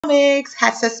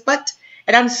Harassment,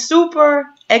 and I'm super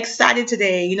excited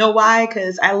today. You know why?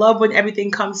 Because I love when everything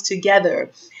comes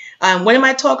together. What am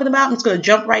I talking about? I'm just going to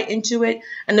jump right into it.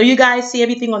 I know you guys see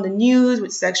everything on the news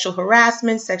with sexual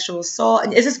harassment, sexual assault,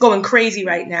 and it's just going crazy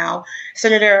right now.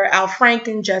 Senator Al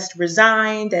Franken just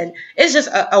resigned, and it's just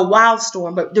a wild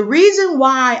storm. But the reason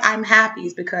why I'm happy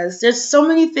is because there's so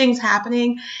many things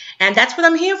happening, and that's what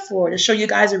I'm here for, to show you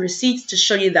guys the receipts, to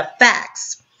show you the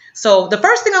facts. So the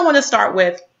first thing I want to start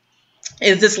with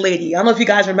is this lady. I don't know if you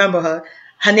guys remember her.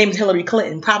 Her name is Hillary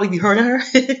Clinton. Probably you heard of her.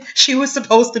 She was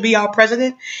supposed to be our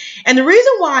president. And the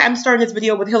reason why I'm starting this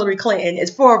video with Hillary Clinton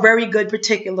is for a very good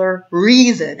particular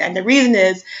reason. And the reason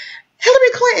is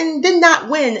Hillary Clinton did not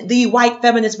win the white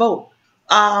feminist vote.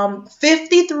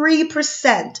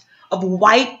 53% of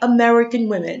white American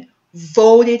women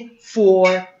voted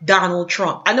for Donald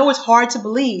Trump. I know it's hard to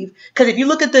believe because if you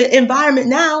look at the environment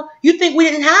now, you think we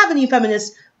didn't have any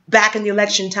feminists back in the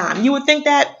election time. You would think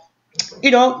that,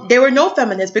 you know, there were no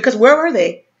feminists because where were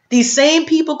they? These same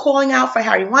people calling out for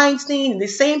Harry Weinstein and the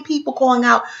same people calling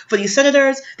out for these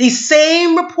senators, these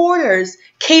same reporters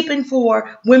caping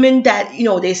for women that, you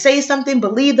know, they say something,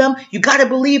 believe them. You got to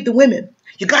believe the women.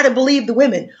 You got to believe the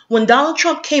women. When Donald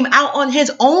Trump came out on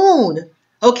his own,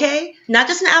 okay, not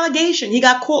just an allegation, he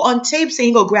got caught on tape saying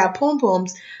he go grab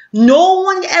pom-poms. No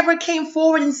one ever came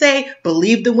forward and say,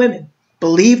 believe the women,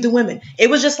 believe the women. It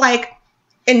was just like,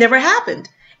 it never happened.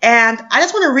 And I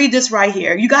just want to read this right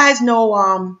here. You guys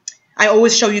know I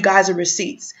always show you guys the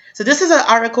receipts. So this is an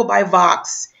article by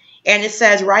Vox, and it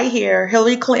says right here,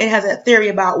 Hillary Clinton has a theory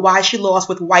about why she lost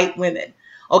with white women.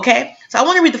 Okay, so I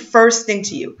want to read the first thing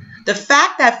to you. The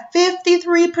fact that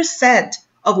 53%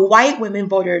 of white women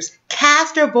voters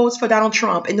cast their votes for Donald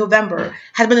Trump in November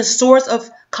has been a source of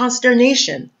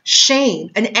consternation, shame,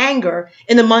 and anger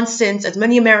in the months since, as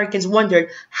many Americans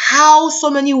wondered how so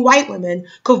many white women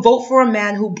could vote for a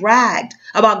man who bragged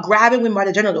about grabbing women by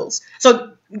the genitals.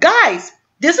 So, guys,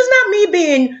 this is not me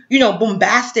being, you know,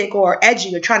 bombastic or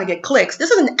edgy or trying to get clicks. This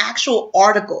is an actual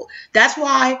article. That's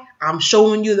why I'm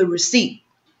showing you the receipt.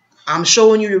 I'm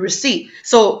showing you the receipt.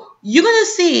 So you're going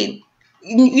to see.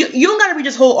 You don't got to read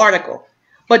this whole article,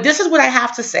 but this is what I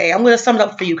have to say. I'm going to sum it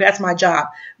up for you because that's my job.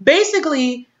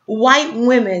 Basically, white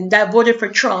women that voted for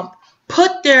Trump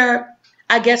put their,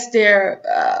 I guess, their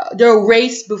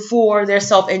race before their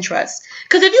self-interest.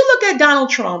 Because if you look at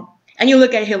Donald Trump and you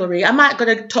look at Hillary, I'm not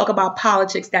going to talk about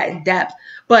politics that in depth,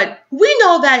 but we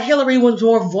know that Hillary was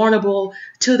more vulnerable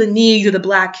to the needs of the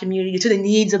black community, to the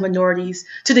needs of minorities,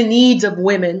 to the needs of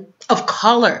women of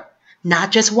color,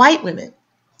 not just white women.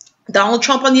 Donald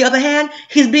Trump, on the other hand,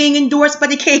 he's being endorsed by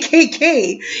the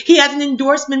KKK. He has an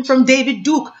endorsement from David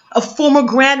Duke, a former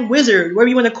grand wizard, whatever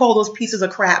you want to call those pieces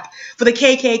of crap, for the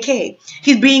KKK.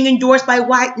 He's being endorsed by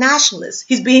white nationalists.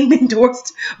 He's being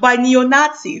endorsed by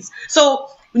neo-Nazis. So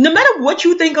no matter what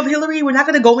you think of Hillary, we're not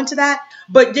going to go into that,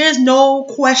 but there's no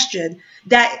question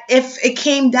that if it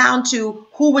came down to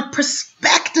who would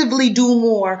prospectively do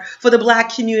more for the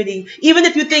black community, even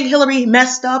if you think Hillary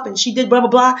messed up and she did blah, blah,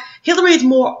 blah, Hillary is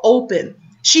more open.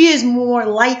 She is more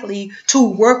likely to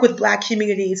work with black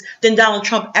communities than Donald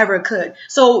Trump ever could.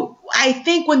 So I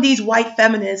think when these white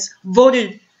feminists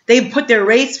voted, they put their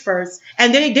race first,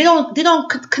 and they don't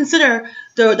consider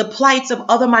the plights of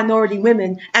other minority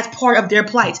women as part of their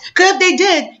plights. Because if they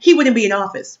did, he wouldn't be in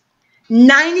office.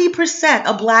 90%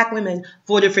 of black women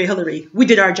voted for Hillary. We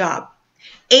did our job.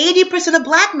 80% of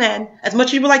black men, as much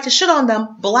as you would like to shit on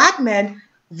them, black men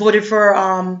voted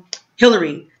for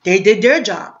Hillary. They did their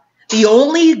job. The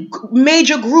only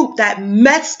major group that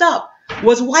messed up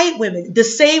was white women. The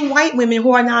same white women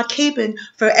who are now caping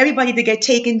for everybody to get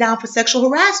taken down for sexual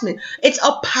harassment. It's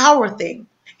a power thing.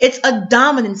 It's a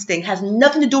dominance thing. It has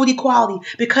nothing to do with equality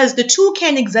because the two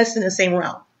can't exist in the same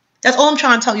realm. That's all I'm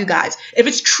trying to tell you guys. If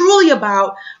it's truly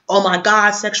about, oh my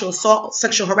God, sexual assault,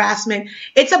 sexual harassment,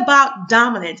 it's about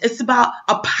dominance. It's about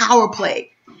a power play.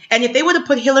 And if they were to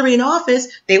put Hillary in office,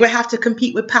 they would have to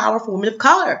compete with power for women of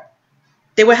color.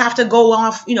 They would have to go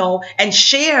off, you know, and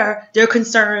share their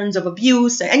concerns of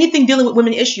abuse and anything dealing with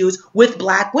women issues with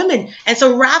black women. And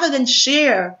so rather than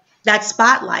share that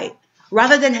spotlight,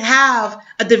 rather than have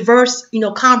a diverse, you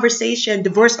know, conversation,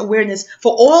 diverse awareness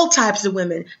for all types of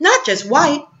women, not just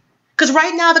white. Because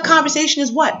right now the conversation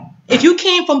is what? If you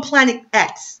came from planet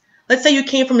X, let's say you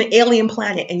came from an alien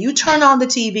planet and you turn on the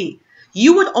TV,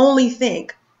 you would only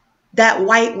think that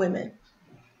white women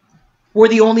were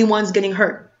the only ones getting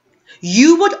hurt.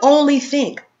 You would only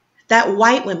think that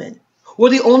white women were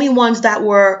the only ones that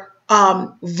were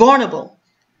vulnerable.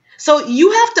 So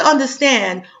you have to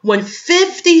understand when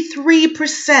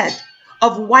 53%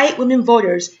 of white women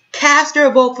voters cast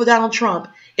their vote for Donald Trump,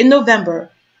 in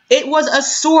November, it was a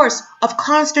source of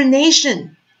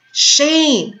consternation,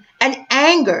 shame, and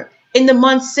anger in the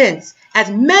months since, as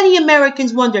many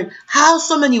Americans wondered how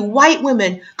so many white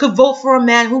women could vote for a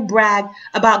man who bragged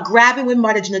about grabbing women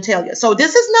by the genitalia. So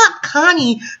this is not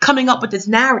Connie coming up with this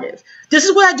narrative. This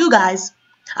is what I do, guys.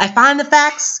 I find the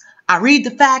facts, I read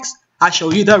the facts, I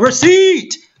show you the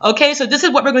receipt. Okay, so this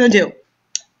is what we're going to do.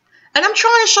 And I'm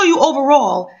trying to show you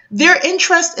overall, their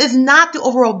interest is not the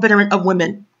overall betterment of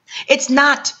women. It's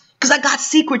not. Because I got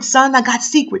secrets, son. I got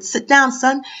secrets. Sit down,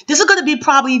 son. This is going to be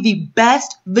probably the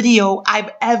best video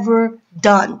I've ever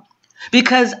done.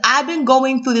 Because I've been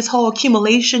going through this whole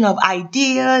accumulation of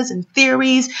ideas and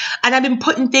theories. And I've been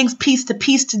putting things piece to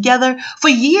piece together for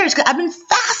years. Because I've been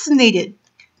fascinated.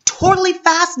 Totally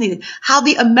fascinated how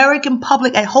the American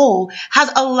public at whole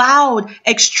has allowed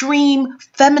extreme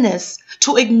feminists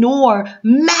to ignore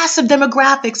massive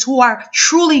demographics who are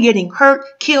truly getting hurt,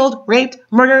 killed, raped,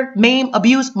 murdered, maimed,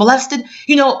 abused, molested.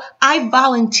 You know, I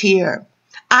volunteer.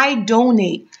 I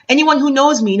donate. Anyone who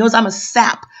knows me knows I'm a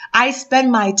sap. I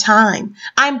spend my time.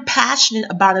 I'm passionate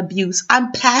about abuse.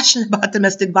 I'm passionate about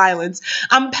domestic violence.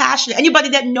 I'm passionate. Anybody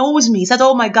that knows me says,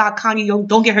 oh my God, Connie,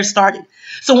 don't get her started.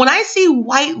 So when I see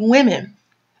white women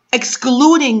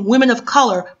excluding women of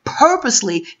color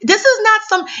purposely, this is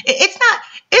not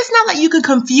it's not like you can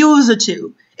confuse the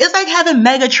two. It's like having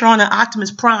Megatron and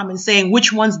Optimus Prime and saying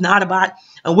which one's not a bot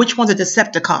and which one's a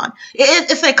Decepticon.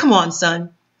 It's like, come on,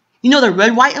 son. You know the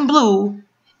red, white, and blue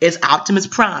is Optimus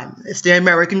Prime. It's the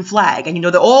American flag. And you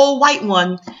know the old white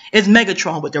one is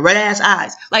Megatron with the red ass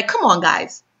eyes. Like, come on,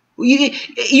 guys.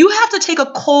 You have to take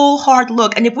a cold, hard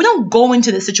look. And if we don't go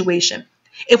into the situation,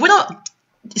 if we don't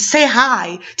say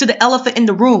hi to the elephant in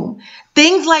the room,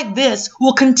 things like this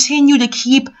will continue to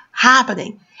keep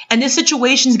happening. And this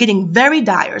situation is getting very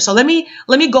dire. So let me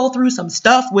go through some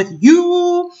stuff with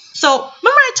you. So remember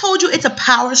I told you it's a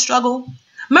power struggle?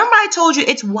 Remember I told you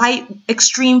it's white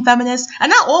extreme feminists, and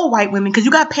not all white women, because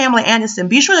you got Pamela Anderson.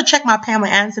 Be sure to check my Pamela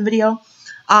Anderson video.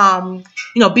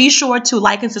 Be sure to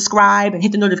like and subscribe and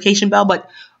hit the notification bell. But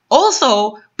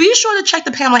also, be sure to check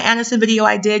the Pamela Anderson video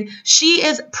I did. She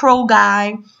is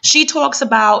pro-guy. She talks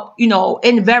about,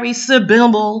 in very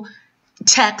subliminal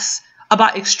texts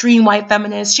about extreme white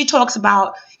feminists. She talks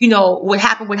about, what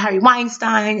happened with Harry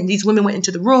Weinstein, and these women went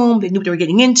into the room. They knew what they were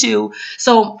getting into.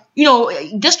 So,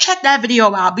 just check that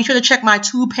video out. Be sure to check my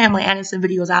 2 Pamela Anderson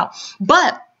videos out.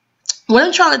 But what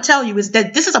I'm trying to tell you is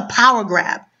that this is a power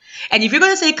grab. And if you're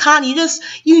going to say, Connie,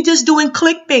 you just doing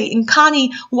clickbait, and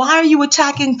Connie, why are you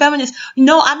attacking feminists?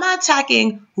 No, I'm not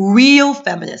attacking real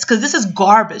feminists, because this is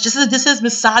garbage. This is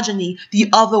misogyny the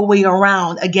other way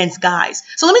around against guys.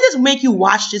 So let me just make you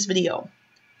watch this video.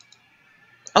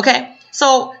 Okay,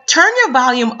 so turn your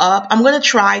volume up. I'm going to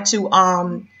try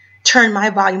to turn my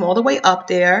volume all the way up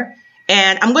there,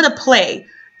 and I'm going to play.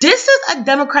 This is a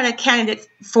Democratic candidate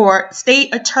for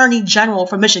state attorney general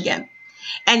for Michigan,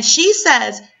 and she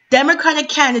says Democratic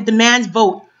candidate demands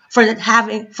vote for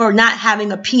not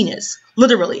having a penis,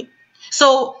 literally.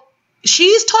 So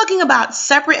she's talking about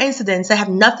separate incidents that have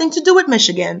nothing to do with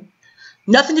Michigan,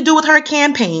 nothing to do with her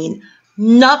campaign,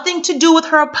 nothing to do with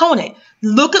her opponent.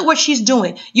 Look at what she's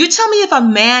doing. You tell me if a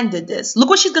man did this. Look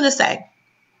what she's going to say.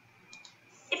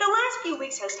 If the last few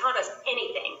weeks has taught us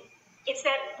anything, it's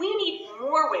that we need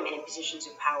more women in positions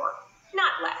of power,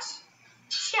 not less.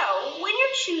 So, when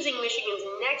you're choosing Michigan's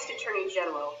next Attorney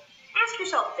General, ask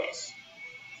yourself this.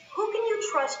 Who can you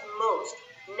trust most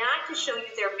not to show you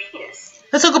their penis?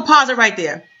 Let's take a pause it right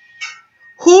there.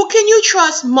 Who can you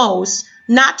trust most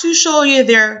not to show you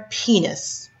their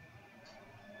penis?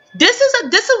 This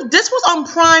was on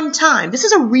prime time. This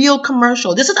is a real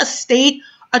commercial. This is a state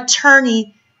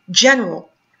attorney general.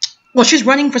 Well, she's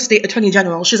running for state attorney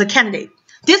general. She's a candidate.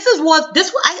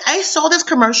 I saw this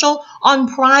commercial on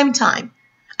prime time.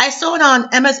 I saw it on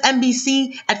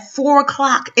MSNBC at 4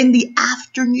 o'clock in the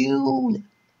afternoon.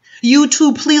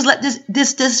 YouTube, please let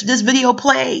this video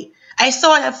play. I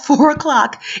saw it at 4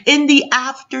 o'clock in the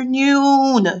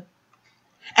afternoon.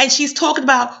 And she's talking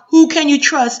about who can you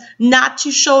trust not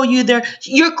to show you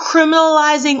you're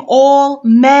criminalizing all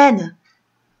men.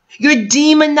 You're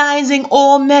demonizing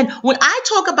all men. When I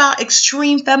talk about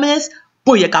extreme feminists,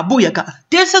 booyaka, booyaka,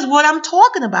 this is what I'm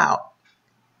talking about.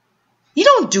 You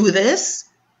don't do this.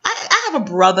 I have a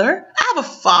brother. I have a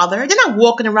father. They're not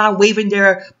walking around waving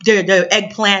their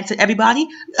eggplants at everybody.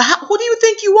 Who do you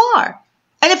think you are?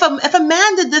 And if a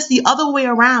man did this the other way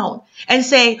around and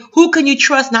say, who can you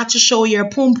trust not to show your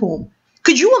poom poom?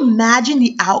 Could you imagine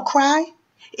the outcry?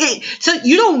 So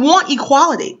you don't want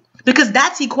equality, because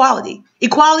that's equality.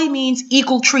 Equality means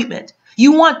equal treatment.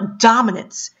 You want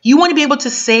dominance. You want to be able to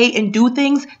say and do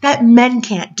things that men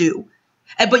can't do.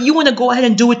 But you want to go ahead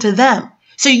and do it to them.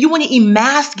 So you want to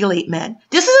emasculate men.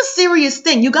 This is a serious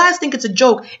thing. You guys think it's a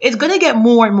joke. It's going to get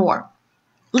more and more.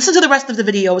 Listen to the rest of the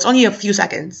video. It's only a few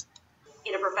seconds.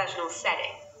 In a professional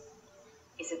setting,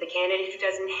 is it the candidate who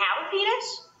doesn't have a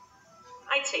penis?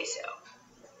 I'd say so.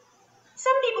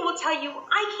 Some people will tell you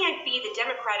I can't be the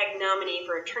Democratic nominee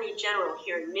for Attorney General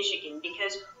here in Michigan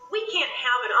because we can't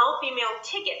have an all-female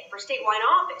ticket for statewide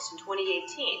office in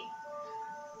 2018.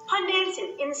 Pundits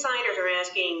and insiders are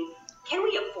asking, can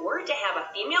we afford to have a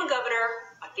female governor,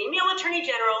 a female attorney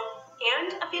general,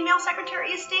 and a female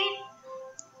secretary of state?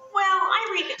 Well, I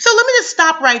read that. So let me just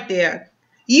stop right there.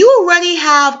 You already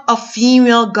have a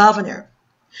female governor.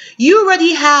 You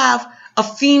already have a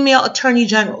female attorney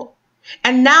general.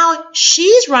 And now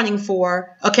she's running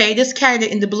for, okay, this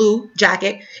candidate in the blue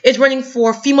jacket is running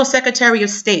for female secretary of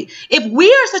state. If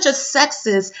we are such a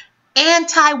sexist,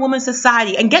 anti-woman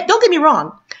society, and don't get me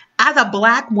wrong, as a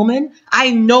black woman, I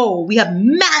know we have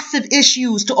massive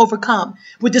issues to overcome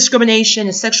with discrimination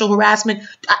and sexual harassment.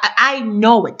 I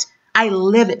know it. I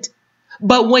live it.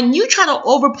 But when you try to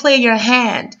overplay your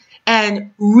hand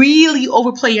and really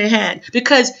overplay your hand,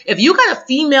 because if you got a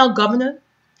female governor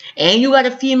and you got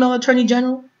a female attorney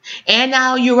general and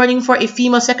now you're running for a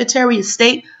female secretary of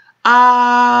state,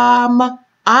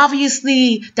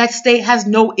 obviously that state has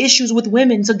no issues with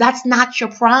women. So that's not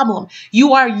your problem.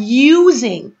 You are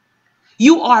using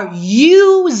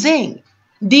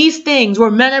these things where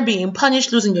men are being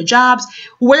punished, losing their jobs,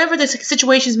 whatever the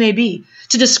situations may be,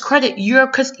 to discredit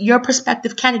your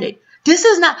prospective candidate. This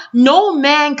is not, no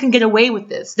man can get away with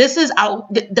this. This is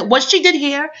what she did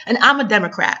here, and I'm a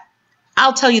Democrat.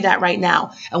 I'll tell you that right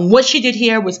now. And what she did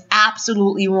here was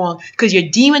absolutely wrong because you're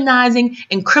demonizing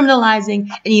and criminalizing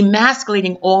and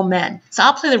emasculating all men. So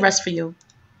I'll play the rest for you.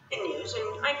 News,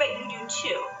 and I bet you do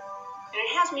too. And it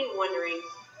has me wondering,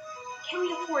 can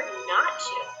we afford not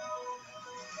to?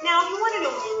 Now, if you want to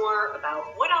know more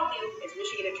about what I'll do as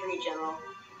Michigan Attorney General,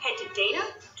 head to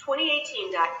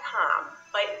data2018.com.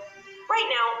 But right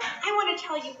now, I want to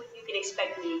tell you what you can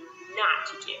expect me not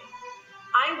to do.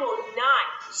 I will not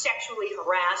sexually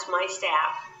harass my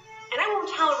staff, and I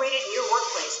won't tolerate it in your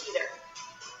workplace either.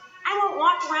 I won't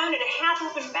walk around in a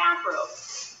half-open bathrobe,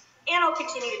 and I'll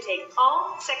continue to take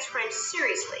all sex crimes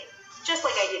seriously, just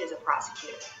like I did as a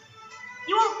prosecutor.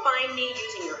 You won't find me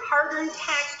using your hard-earned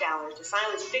tax dollars to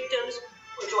silence victims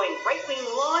or join right-wing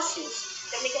lawsuits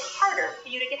that make it harder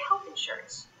for you to get health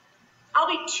insurance.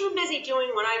 I'll be too busy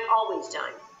doing what I've always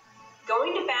done,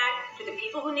 going to bat for the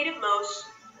people who need it most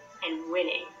and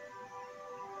winning.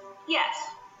 Yes,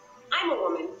 I'm a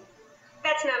woman.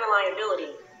 That's not a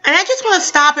liability. And I just want to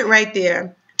stop it right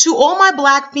there. To all my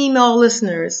black female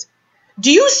listeners,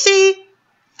 do you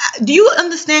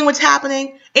understand what's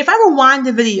happening? If I rewind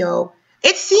the video,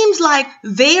 it seems like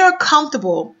they are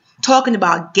comfortable talking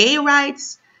about gay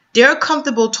rights. They're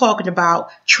comfortable talking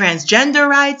about transgender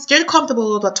rights. They're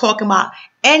comfortable talking about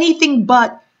anything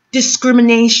but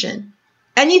discrimination.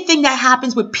 Anything that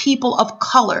happens with people of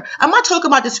color. I'm not talking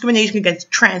about discrimination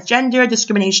against transgender,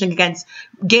 discrimination against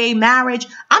gay marriage.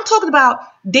 I'm talking about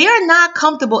they're not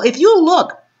comfortable. If you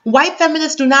look, white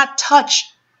feminists do not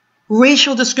touch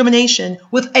racial discrimination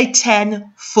with a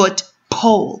 10-foot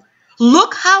pole.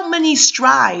 Look how many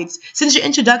strides since the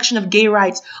introduction of gay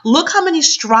rights. Look how many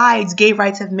strides gay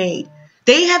rights have made.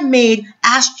 They have made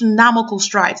astronomical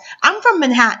strides. I'm from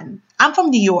Manhattan. I'm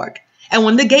from New York. And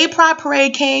when the gay pride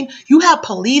parade came, you have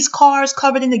police cars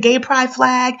covered in the gay pride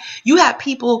flag. You had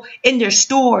people in their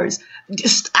stores.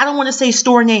 I don't want to say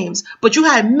store names, but you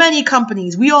had many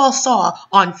companies we all saw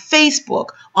on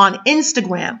Facebook, on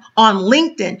Instagram, on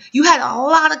LinkedIn. You had a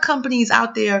lot of companies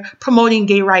out there promoting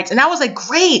gay rights. And I was like,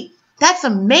 great. That's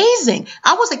amazing.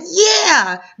 I was like,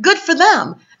 yeah, good for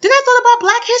them. Then I thought about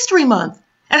Black History Month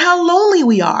and how lonely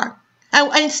we are.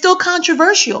 And it's still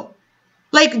controversial.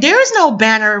 Like, there is no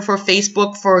banner for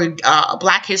Facebook for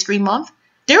Black History Month.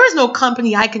 There is no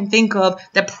company I can think of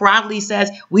that proudly says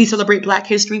we celebrate Black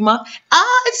History Month.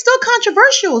 It's still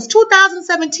controversial. It's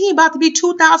 2017, about to be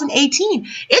 2018.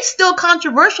 It's still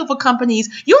controversial for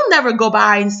companies. You'll never go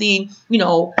by and see,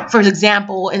 for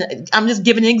example, and I'm just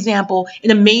giving an example,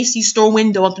 in a Macy's store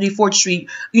window on 34th Street,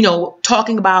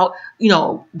 talking about,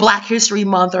 Black History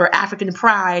Month or African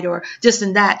Pride or this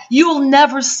and that. You'll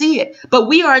never see it. But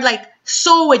we are like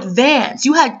so advanced.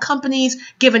 You had companies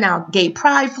giving out gay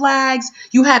pride flags.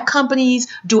 You had companies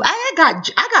I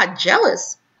got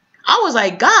jealous. I was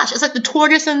like, gosh, it's like the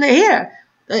tortoise and the hare.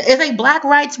 It's like black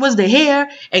rights was the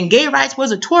hare and gay rights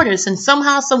was a tortoise. And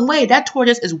somehow, some way, that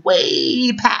tortoise is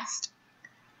way past.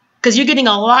 because you're getting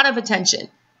a lot of attention.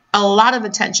 A lot of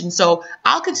attention. So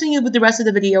I'll continue with the rest of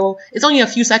the video. It's only a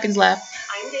few seconds left.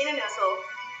 I'm Dana Nessel.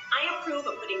 I approve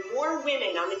of putting more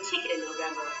women on the ticket in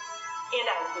November. And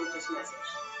I approve this message.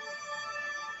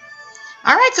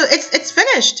 All right, so it's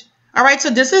finished. All right, so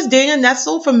this is Dana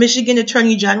Nessel from Michigan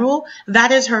Attorney General.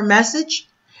 That is her message.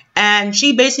 And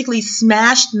she basically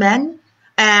smashed men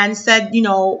and said, you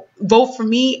know, vote for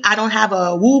me. I don't have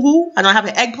a woo-hoo. I don't have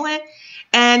an eggplant.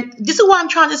 And this is why I'm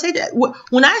trying to say that.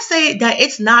 When I say that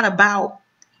it's not about,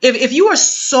 if you are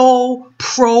so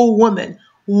pro-woman,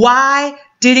 why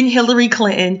didn't Hillary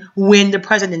Clinton win the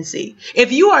presidency?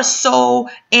 If you are so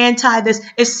anti this,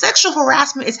 if sexual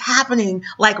harassment is happening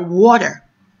like water,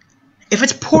 if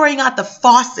it's pouring out the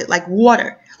faucet like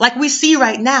water, like we see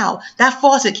right now, that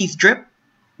faucet keeps drip,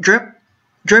 drip,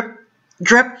 drip,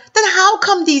 drip, then how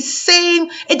come these same,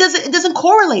 it doesn't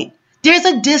correlate. There's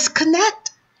a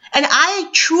disconnect. And I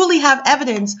truly have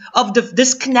evidence of the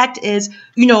disconnect is,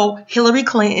 you know, Hillary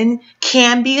Clinton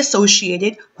can be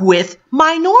associated with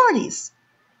minorities.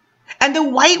 And the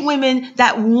white women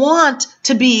that want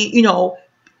to be, you know,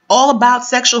 all about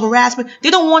sexual harassment, they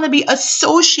don't want to be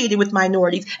associated with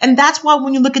minorities. And that's why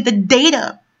when you look at the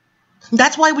data,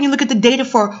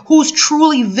 for who's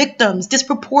truly victims,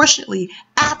 disproportionately,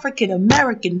 African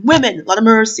American women, a lot of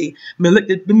mercy,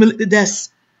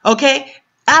 okay?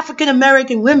 African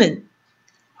American women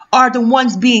are the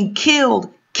ones being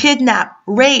killed, kidnapped,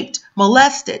 raped,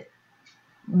 molested,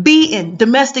 beaten,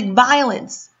 domestic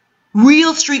violence,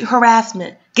 real street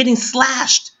harassment, getting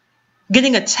slashed,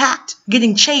 getting attacked,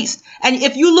 getting chased. And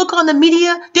if you look on the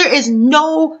media, there is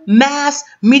no mass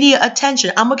media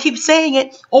attention. I'm going to keep saying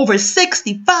it. Over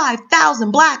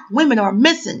 65,000 black women are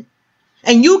missing.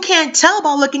 And you can't tell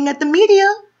by looking at the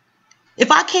media. If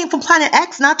I came from Planet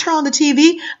X and I turned on the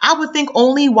TV, I would think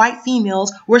only white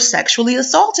females were sexually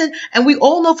assaulted. And we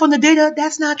all know from the data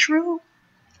that's not true.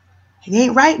 It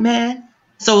ain't right, man.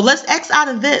 So let's X out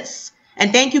of this.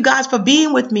 And thank you guys for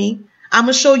being with me. I'm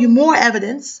going to show you more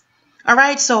evidence. All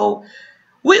right, so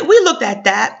we looked at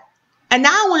that. And now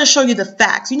I want to show you the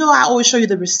facts. You know, I always show you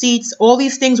the receipts. All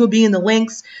these things will be in the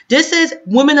links. This is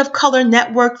Women of Color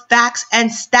Network Facts and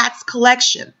Stats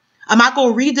Collection. I'm not going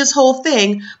to read this whole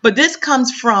thing, but this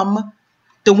comes from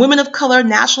the Women of Color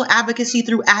National Advocacy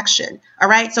Through Action. All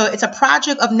right, so it's a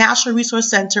project of National Resource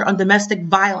Center on Domestic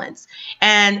Violence.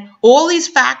 And all these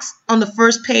facts on the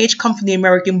first page come from the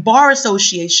American Bar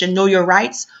Association, Know Your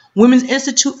Rights, Women's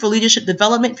Institute for Leadership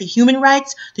Development for Human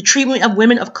Rights, the Treatment of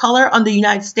Women of Color under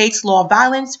United States Law of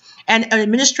Violence, and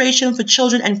Administration for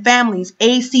Children and Families,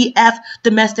 ACF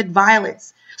Domestic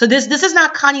Violence. So this is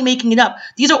not Connie making it up.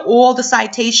 These are all the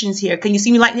citations here. Can you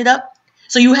see me lighting it up?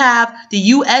 So you have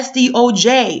the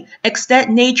USDOJ, Extent,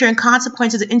 Nature, and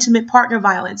Consequences of Intimate Partner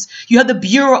Violence. You have the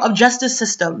Bureau of Justice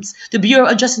Systems, the Bureau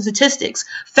of Justice Statistics,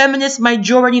 Feminist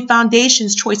Majority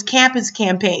Foundation's Choice Campus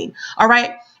Campaign. All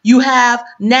right. You have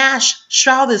Nash,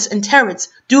 Chavez, and Territz,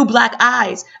 Do Black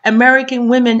Eyes, American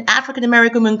Women, African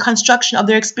American Women, Construction of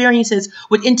Their Experiences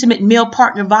with Intimate Male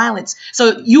Partner Violence.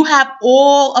 So you have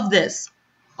all of this.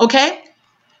 Okay?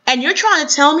 And you're trying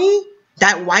to tell me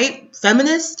that white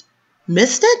feminist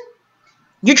missed it?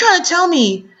 You're trying to tell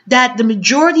me that the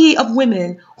majority of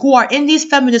women who are in these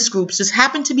feminist groups just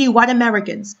happen to be white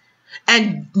Americans,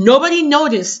 and nobody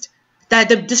noticed that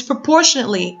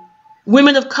disproportionately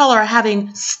women of color are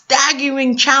having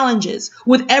staggering challenges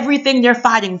with everything they're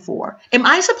fighting for. Am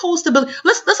I supposed to believe?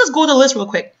 Let's just go to the list real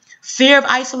quick. Fear of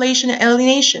isolation and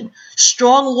alienation,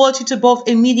 strong loyalty to both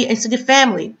immediate and extended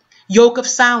family, yoke of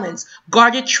silence,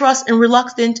 guarded trust and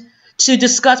reluctant to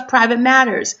discuss private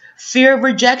matters, fear of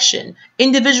rejection,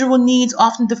 individual needs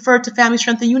often deferred to family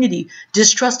strength and unity,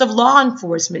 distrust of law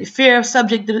enforcement, fear of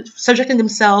subjecting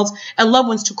themselves and loved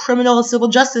ones to criminal and civil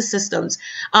justice systems,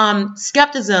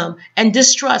 skepticism and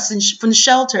distrust from the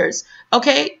shelters.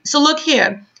 Okay, so look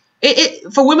here.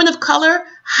 For women of color,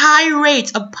 high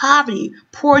rates of poverty,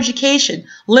 poor education,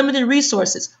 limited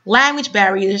resources, language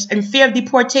barriers, and fear of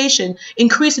deportation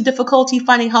increase the difficulty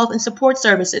finding health and support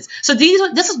services. So these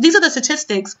are the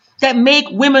statistics that make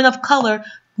women of color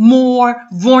more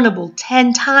vulnerable,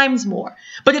 10 times more.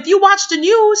 But if you watch the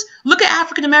news, look at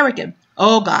African American.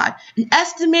 Oh God, an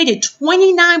estimated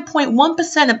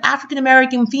 29.1% of African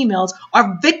American females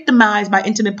are victimized by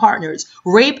intimate partners,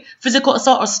 rape, physical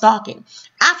assault, or stalking.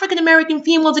 African American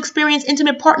females experience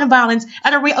intimate partner violence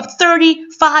at a rate of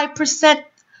 35%,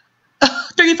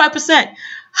 35%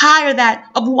 higher that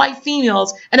of white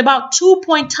females, and about 2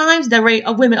 times the rate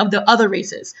of women of the other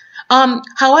races.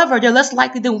 However, they're less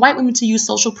likely than white women to use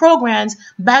social programs,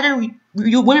 battered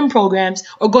women programs,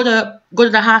 or go to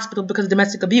the hospital because of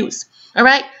domestic abuse. All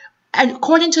right. And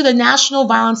according to the National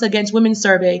Violence Against Women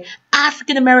Survey,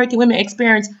 African American women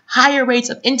experience higher rates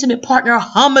of intimate partner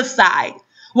homicide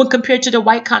when compared to their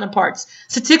white counterparts.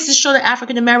 Statistics show that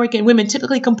African American women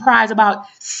typically comprise about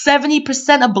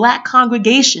 70% of black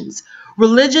congregations.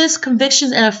 Religious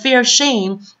convictions and a fear of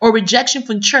shame or rejection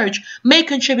from church may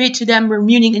contribute to them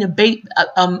remaining in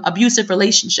abusive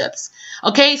relationships.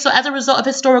 Okay, so as a result of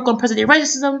historical and present-day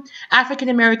racism, African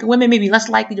American women may be less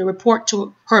likely to report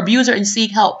to her abuser and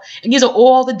seek help. And these are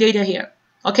all the data here.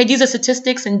 Okay, these are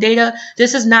statistics and data.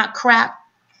 This is not crap.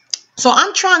 So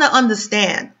I'm trying to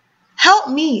understand. Help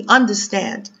me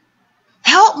understand.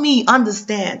 Help me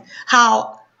understand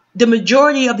how the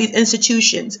majority of these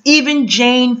institutions, even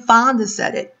Jane Fonda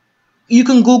said it. You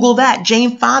can Google that.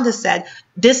 Jane Fonda said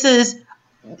this is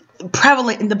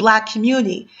prevalent in the black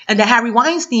community, and the Harvey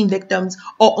Weinstein victims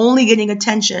are only getting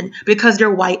attention because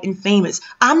they're white and famous.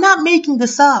 I'm not making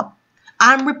this up.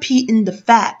 I'm repeating the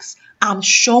facts. I'm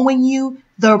showing you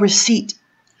the receipt.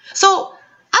 So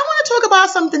I want to talk about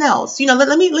something else. You know,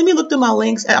 let me look through my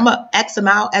links. I'm gonna X them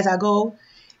out as I go,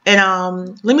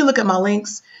 and let me look at my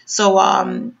links.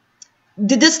 So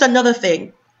this is another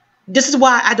thing. This is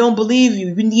why I don't believe you.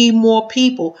 You need more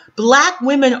people. Black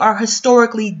women are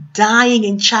historically dying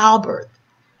in childbirth.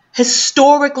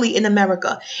 Historically in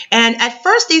America. And at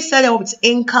first they said, oh, it's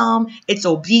income, it's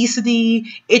obesity,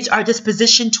 it's our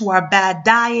disposition to our bad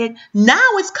diet. Now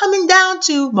it's coming down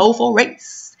to mofo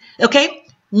race. Okay?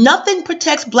 Nothing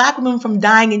protects black women from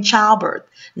dying in childbirth.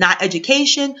 Not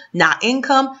education, not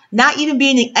income, not even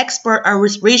being an expert on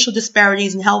racial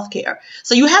disparities in healthcare.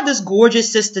 So you have this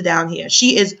gorgeous sister down here.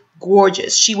 She is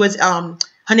gorgeous. She was, her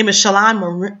name is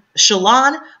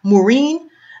Shalon Maureen,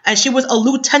 and she was a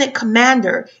lieutenant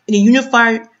commander in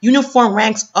the uniform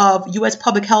ranks of U.S.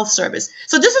 Public Health Service.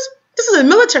 So this is a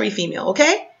military female,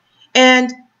 okay?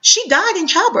 And she died in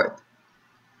childbirth.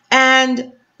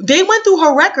 And they went through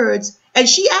her records, and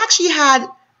she actually had,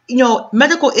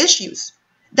 medical issues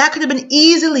that could have been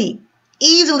easily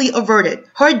averted.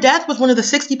 Her death was one of the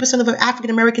 60% of African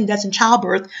American deaths in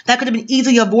childbirth that could have been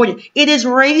easily avoided. It is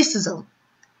racism.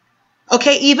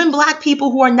 Okay, even black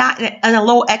people who are not in a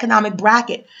low economic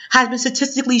bracket has been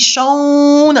statistically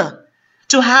shown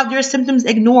to have their symptoms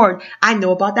ignored. I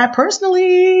know about that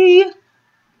personally.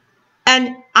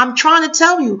 And I'm trying to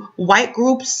tell you, white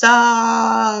groups,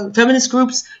 feminist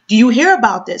groups, do you hear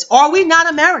about this? Are we not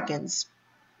Americans?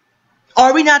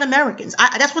 Are we not Americans?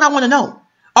 That's what I want to know.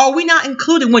 Are we not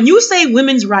included? When you say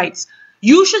women's rights,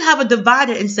 you should have a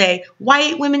divider and say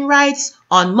white women rights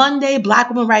on Monday, black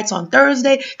women rights on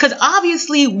Thursday, because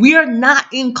obviously we're not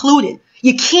included.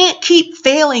 You can't keep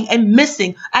failing and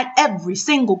missing at every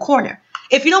single corner.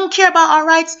 If you don't care about our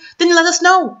rights, then let us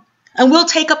know and we'll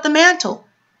take up the mantle.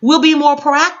 We'll be more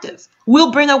proactive.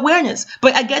 We'll bring awareness.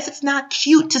 But I guess it's not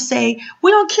cute to say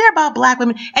we don't care about black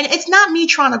women. And it's not me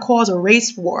trying to cause a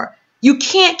race war. You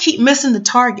can't keep missing the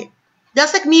target.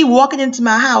 That's like me walking into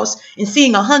my house and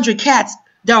seeing 100 cats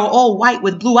that are all white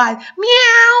with blue eyes.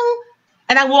 Meow.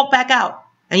 And I walk back out.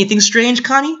 Anything strange,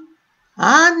 Connie?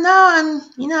 No,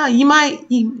 you might,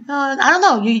 I don't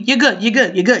know. You're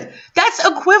good. That's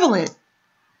equivalent.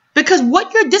 Because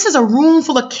this is a room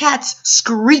full of cats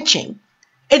screeching.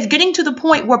 It's getting to the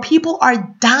point where people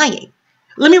are dying.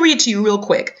 Let me read it to you real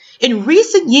quick. In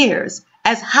recent years,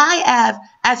 as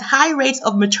high rates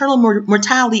of maternal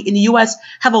mortality in the U.S.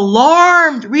 have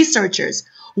alarmed researchers,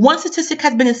 one statistic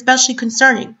has been especially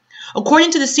concerning.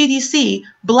 According to the CDC,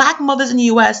 black mothers in the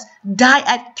U.S. die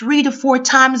at 3 to 4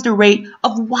 times the rate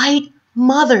of white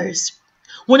mothers.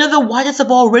 One of the widest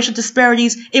of all racial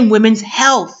disparities in women's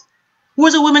health.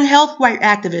 Where's a women's health white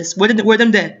activist? Where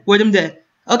them dead?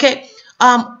 Okay.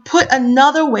 Put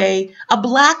another way, a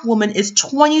black woman is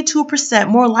 22%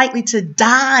 more likely to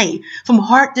die from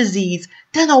heart disease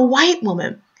than a white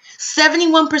woman.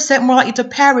 71% more likely to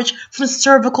perish from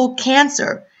cervical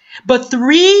cancer. But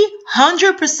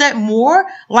 300% more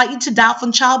likely to die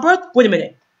from childbirth. Wait a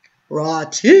minute.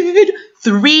 Rotted.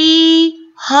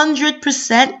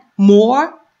 300%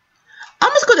 more?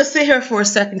 I'm just going to sit here for a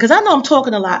second because I know I'm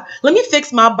talking a lot. Let me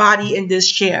fix my body in this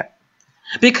chair.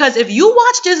 Because if you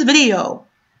watch this video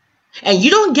and you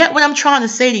don't get what I'm trying to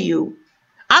say to you,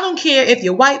 I don't care if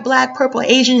you're white, black, purple,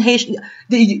 Asian, Haitian.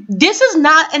 This is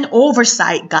not an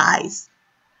oversight, guys.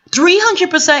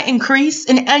 300% increase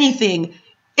in anything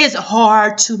is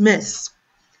hard to miss.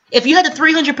 If you had a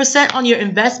 300% on your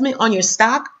investment, on your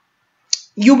stock,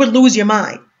 you would lose your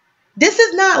mind. This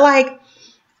is not like,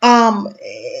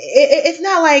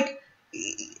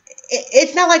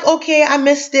 it's not like, okay, I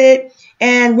missed it.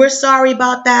 And we're sorry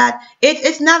about that.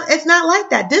 It's not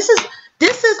like that. This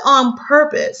is on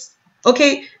purpose.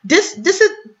 Okay, this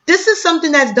is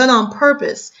something that's done on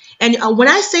purpose. And when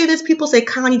I say this, people say,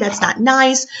 Connie, that's not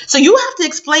nice. So you have to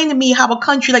explain to me how a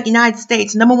country like the United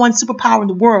States, #1 superpower in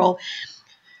the world,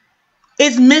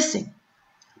 is missing,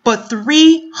 but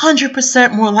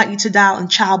 300% more likely to die in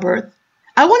childbirth.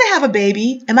 I want to have a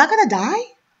baby. Am I going to die?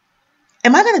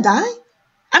 Am I going to die?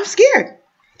 I'm scared.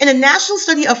 In a national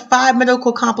study of 5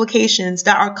 medical complications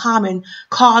that are common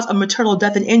cause of maternal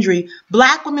death and injury,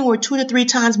 Black women were 2 to 3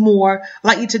 times more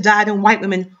likely to die than white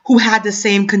women who had the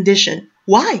same condition.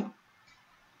 Why?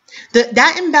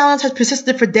 That imbalance has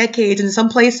persisted for decades, and in some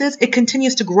places, it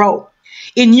continues to grow.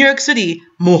 In New York City,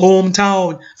 my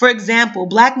hometown, for example,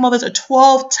 Black mothers are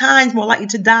 12 times more likely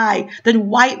to die than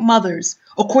white mothers,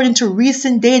 according to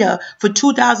recent data for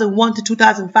 2001 to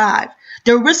 2005.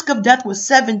 Their risk of death was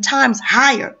 7 times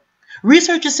higher.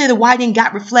 Researchers say the widening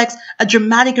gap reflects a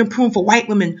dramatic improvement for white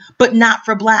women, but not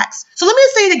for Blacks. So let me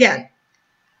say it again.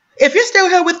 If you're still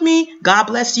here with me, God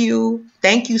bless you.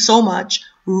 Thank you so much.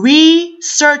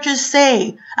 Researchers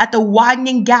say that the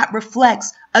widening gap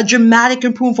reflects a dramatic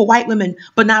improvement for white women,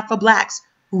 but not for Blacks.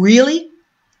 Really?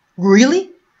 Really?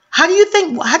 How do you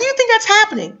think that's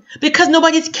happening? Because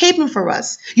nobody's caping for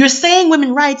us. You're saying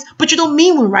women's rights, but you don't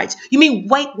mean women's rights. You mean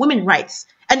white women's rights.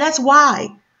 And that's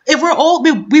why. If we're all,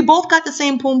 we both got the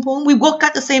same pum pum, we both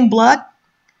got the same blood.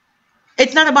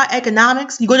 It's not about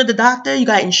economics. You go to the doctor, you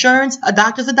got insurance, a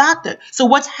doctor's a doctor. So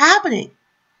what's happening?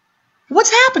 What's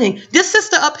happening? This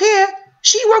sister up here,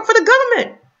 she worked for the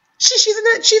government. She's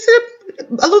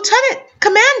a lieutenant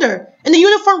commander in the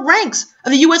uniform ranks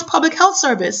of the U.S. Public Health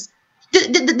Service. This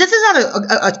is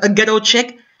not a ghetto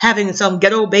chick having some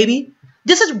ghetto baby.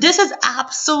 This is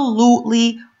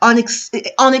absolutely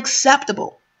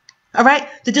unacceptable. All right?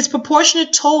 The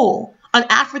disproportionate toll on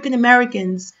African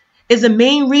Americans is the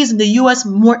main reason the U.S.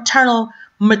 maternal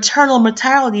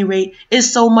mortality rate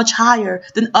is so much higher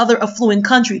than other affluent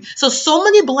countries. So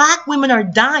many Black women are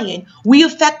dying. We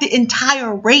affect the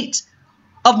entire rate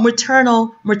of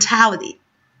maternal mortality.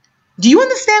 Do you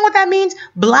understand what that means?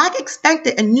 Black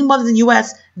expectant and new mothers in the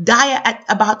U.S. die at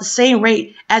about the same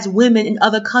rate as women in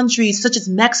other countries such as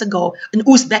Mexico and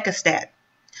Uzbekistan.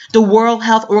 The World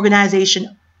Health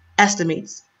Organization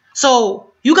estimates.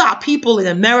 So you got people in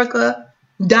America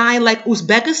dying like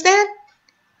Uzbekistan?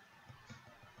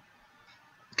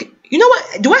 You know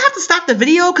what? Do I have to stop the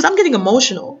video? Because I'm getting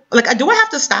emotional. Like, do I have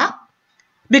to stop?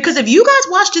 Because if you guys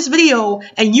watch this video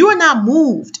and you are not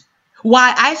moved,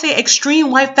 why I say extreme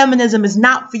white feminism is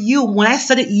not for you. When I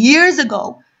said it years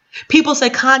ago, people say,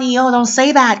 Connie, oh, don't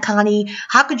say that, Connie.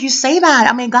 How could you say that?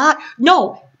 I mean, God,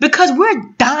 no, because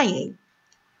we're dying.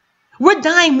 We're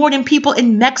dying more than people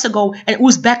in Mexico and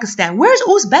Uzbekistan. Where's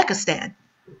Uzbekistan?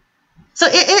 So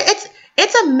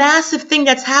it's a massive thing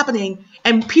that's happening,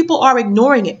 and people are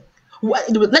ignoring it.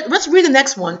 Let's read the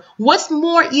next one. What's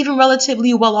more, even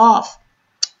relatively well off?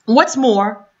 What's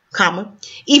more, comma,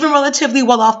 even relatively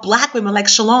well off Black women like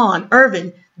Shalon,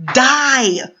 Irvin,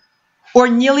 die or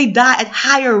nearly die at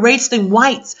higher rates than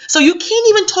whites. So you can't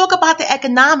even talk about the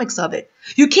economics of it.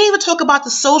 You can't even talk about the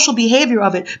social behavior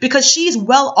of it because she's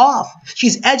well off.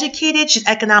 She's educated, she's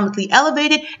economically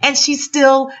elevated, and she's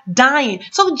still dying.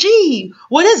 So gee,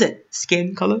 what is it?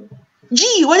 Skin color?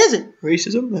 Gee, what is it?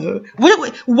 Racism?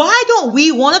 Why don't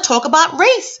we want to talk about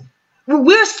race?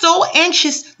 We're so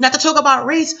anxious not to talk about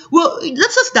race. Well,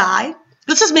 let's just die.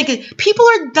 Let's just make it. People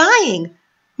are dying.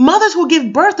 Mothers who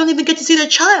give birth don't even get to see their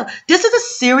child. This is a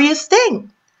serious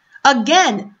thing.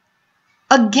 Again,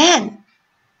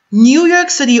 New York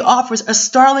City offers a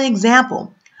startling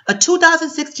example. A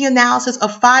 2016 analysis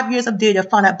of 5 years of data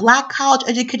found that Black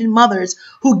college-educated mothers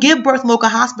who give birth in local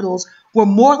hospitals were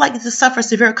more likely to suffer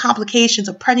severe complications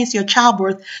of pregnancy or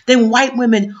childbirth than white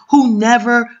women who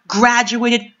never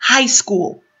graduated high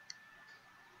school.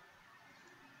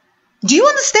 Do you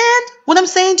understand what I'm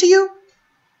saying to you?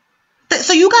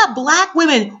 So you got Black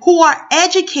women who are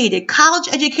educated,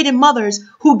 college-educated mothers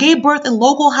who gave birth in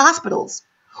local hospitals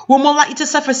were more likely to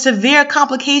suffer severe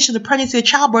complications of pregnancy or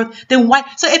childbirth than white.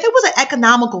 So if it was an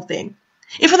economical thing,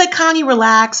 if the economy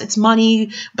relax, it's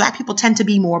money, Black people tend to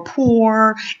be more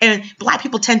poor, and Black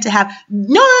people tend to have,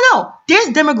 no. There's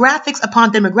demographics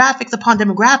upon demographics upon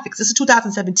demographics. This is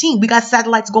 2017. We got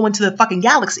satellites going to the fucking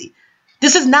galaxy.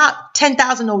 This is not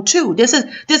 10,002. This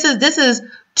is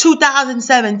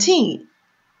 2017.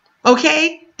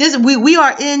 Okay? We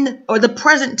are in the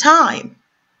present time.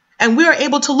 And we are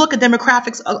able to look at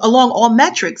demographics along all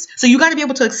metrics. So you got to be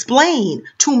able to explain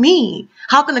to me,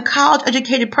 how can a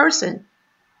college-educated person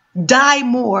die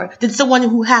more than someone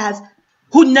who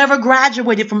never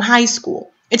graduated from high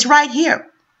school? It's right here.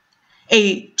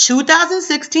 A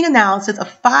 2016 analysis of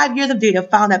 5 years of data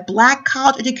found that Black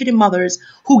college-educated mothers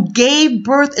who gave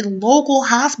birth in local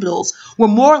hospitals were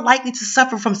more likely to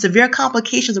suffer from severe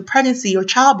complications of pregnancy or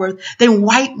childbirth than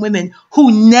white women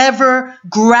who never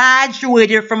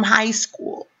graduated from high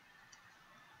school.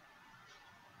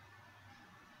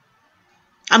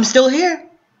 I'm still here.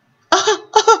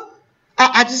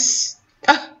 I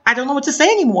don't know what to say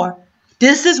anymore.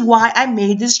 This is why I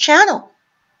made this channel.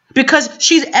 Because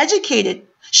she's educated.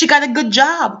 She got a good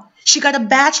job. She got a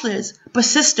bachelor's. But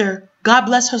sister, God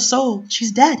bless her soul,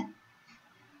 she's dead.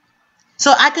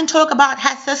 So I can talk about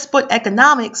hatchesput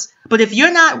economics, but if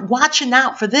you're not watching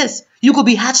out for this, you could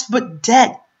be hatchesput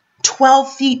dead.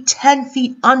 12 feet, 10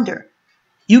 feet under.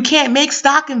 You can't make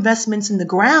stock investments in the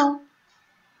ground.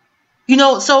 You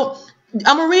know, so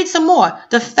I'm going to read some more.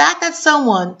 The fact that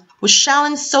someone with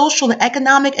challenged social and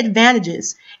economic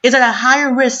advantages is at a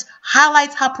higher risk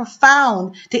highlights how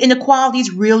profound the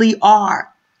inequalities really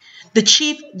are.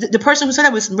 The person who said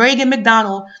that was Reagan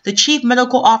McDonald, the chief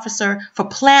medical officer for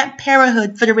Planned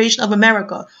Parenthood Federation of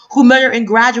America, who met her in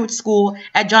graduate school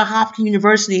at Johns Hopkins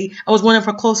University and was one of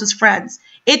her closest friends.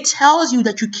 It tells you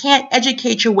that you can't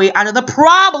educate your way out of the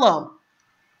problem.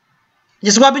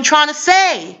 This is what I've been trying to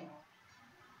say.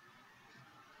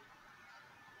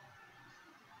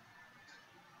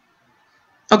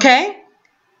 Okay?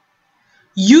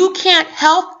 You can't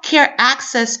healthcare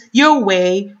access your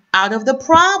way out of the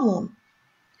problem.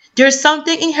 There's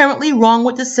something inherently wrong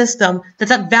with the system that's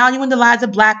not valuing the lives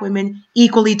of Black women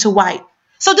equally to white.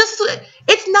 So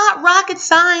it's not rocket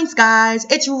science, guys.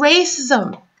 It's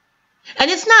racism. And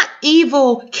it's not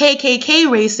evil KKK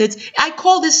racists. I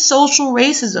call this social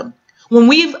racism. When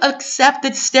we've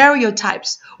accepted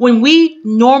stereotypes, when we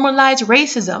normalize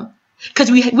racism,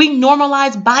 because we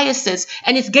normalize biases,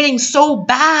 and it's getting so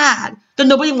bad that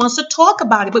nobody wants to talk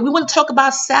about it. But we want to talk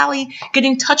about Sally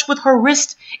getting touched with her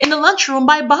wrist in the lunchroom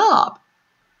by Bob.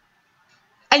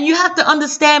 And you have to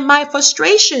understand my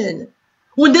frustration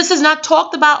when this is not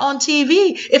talked about on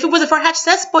TV. If it was for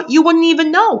hatchesput, you wouldn't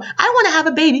even know. I want to have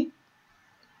a baby.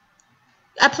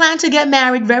 I plan to get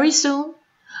married very soon.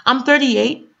 I'm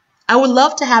 38. I would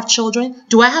love to have children.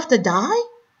 Do I have to die?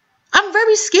 I'm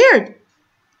very scared.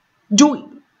 Do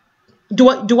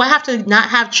I have to not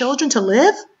have children to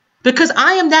live? Because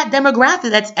I am that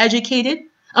demographic that's educated.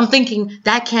 I'm thinking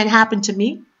that can't happen to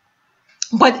me.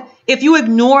 But if you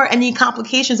ignore any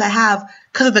complications I have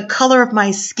because of the color of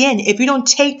my skin, if you don't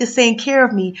take the same care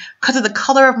of me because of the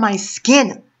color of my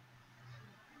skin,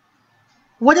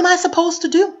 what am I supposed to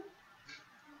do?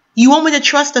 You want me to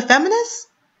trust the feminists?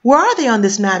 Where are they on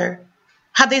this matter?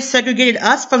 Have they segregated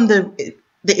us from the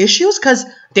issues? Because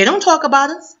they don't talk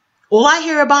about us. All I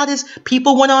hear about is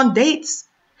people went on dates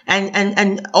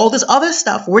and all this other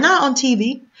stuff. We're not on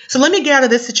TV. So let me get out of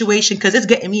this situation because it's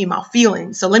getting me in my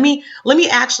feelings. So let me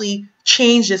actually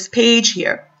change this page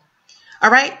here.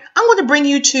 All right. I'm going to bring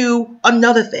you to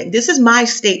another thing. This is my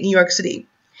state, New York City.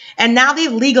 And now they've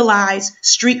legalized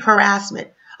street harassment.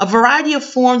 A variety of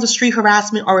forms of street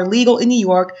harassment are illegal in New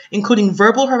York, including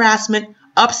verbal harassment,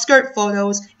 upskirt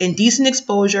photos, indecent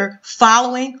exposure,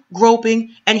 following,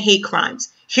 groping, and hate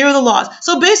crimes. Here are the laws.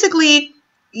 So basically,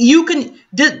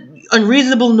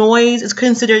 unreasonable noise is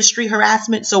considered street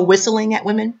harassment, so whistling at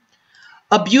women.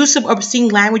 Abuse of obscene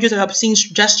languages or obscene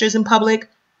gestures in public,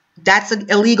 that's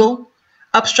illegal.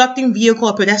 Obstructing vehicle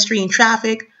or pedestrian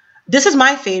traffic. This is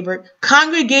my favorite.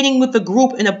 Congregating with a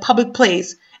group in a public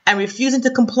place and refusing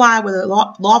to comply with a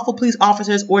lawful police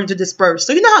officer's order to disperse.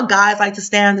 So you know how guys like to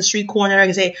stand on the street corner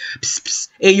and say, psst, psst,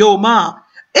 hey, yo, ma.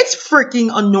 It's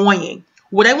freaking annoying.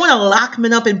 Would I want to lock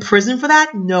men up in prison for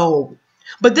that? No.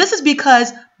 But this is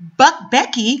because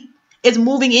Becky is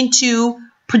moving into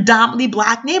predominantly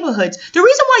Black neighborhoods. The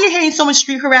reason why you're hearing so much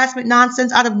street harassment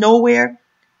nonsense out of nowhere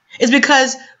is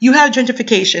because you have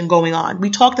gentrification going on. We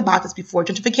talked about this before.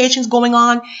 Gentrification is going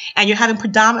on, and you're having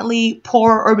predominantly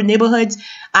poor urban neighborhoods,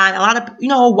 and a lot of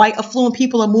white affluent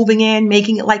people are moving in,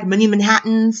 making it like mini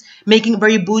Manhattans, making it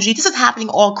very bougie. This is happening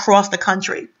all across the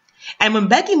country. And when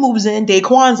Becky moves in,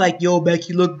 Daquan's like, yo,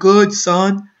 Becky, look good,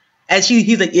 son. And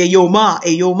he's like, hey, yo, ma,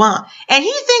 hey, yo, ma. And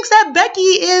he thinks that Becky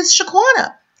is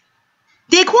Shaquana.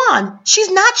 Daquan,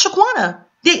 she's not Shaquana.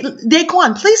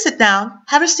 Daquan, please sit down,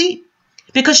 have a seat.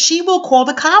 Because she will call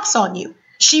the cops on you.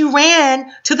 She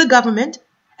ran to the government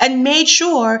and made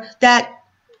sure that,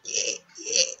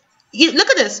 look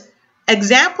at this.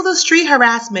 Examples of street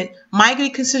harassment might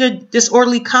be considered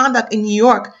disorderly conduct in New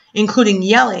York, including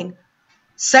yelling,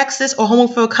 sexist or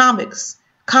homophobic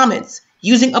comments,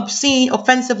 using obscene,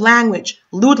 offensive language,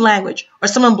 lewd language, or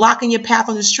someone blocking your path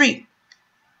on the street.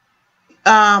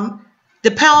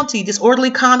 The penalty,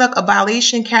 disorderly conduct, a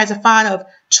violation, carries a fine of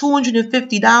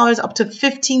 $250 up to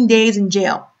 15 days in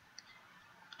jail.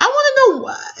 I want to know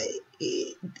why.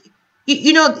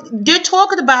 You know, they're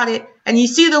talking about it, and you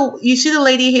see the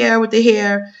lady here with the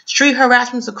hair. Street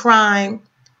harassment's a crime.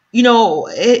 You know,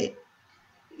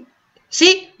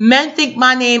 see, men think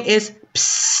my name is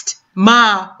Psst,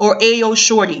 Ma, or Ayo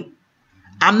Shorty.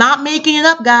 I'm not making it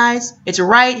up, guys. It's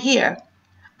right here.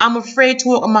 I'm afraid to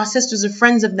walk with my sisters and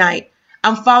friends at night.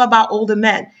 I'm followed by older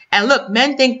men. And look,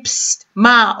 men think Psst,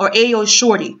 Ma, or Ayo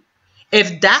Shorty.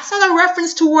 If that's not a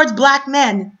reference towards black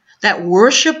men that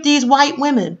worship these white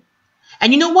women,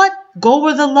 and you know what? Go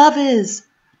where the love is.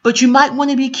 But you might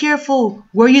want to be careful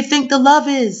where you think the love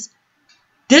is.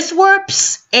 This word,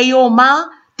 Psst, Ayo Ma,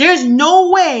 there's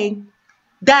no way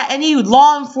that any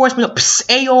law enforcement, Psst,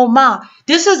 Ayo Ma,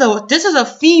 this is a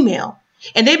female.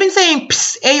 And they've been saying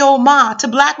Psst, Ayo Ma to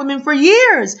black women for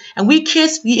years. And we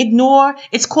kiss, we ignore.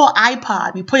 It's called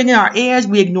iPod. We put it in our ears,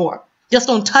 we ignore. Just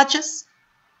don't touch us.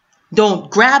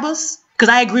 Don't grab us. Because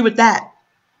I agree with that.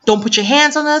 Don't put your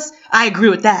hands on us. I agree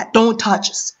with that. Don't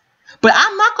touch us. But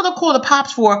I'm not going to call the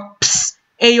pops for Psst,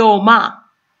 Ayo Ma.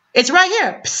 It's right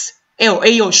here. Psst,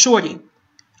 Ayo Shorty.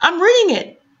 I'm reading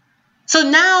it. So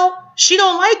now she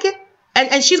don't like it.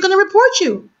 And she's going to report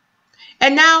you.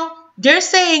 And now they're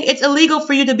saying it's illegal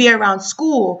for you to be around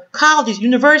school, colleges,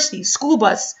 universities, school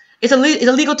bus. It's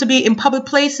illegal to be in public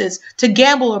places, to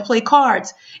gamble or play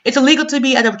cards. It's illegal to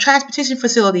be at a transportation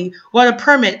facility without a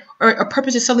permit or a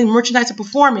purpose of selling merchandise or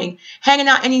performing, hanging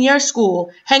out any near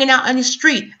school, hanging out on the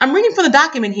street. I'm reading from the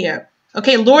document here.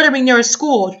 Okay, loitering near a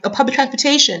school, a public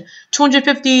transportation,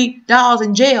 $250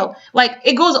 in jail. Like,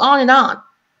 it goes on and on.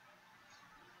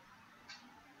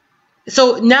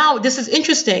 So now this is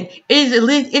interesting.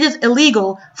 It is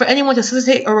illegal for anyone to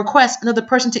solicit or request another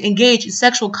person to engage in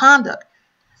sexual conduct.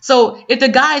 So if the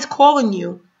guy is calling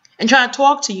you and trying to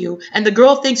talk to you and the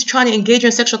girl thinks you're trying to engage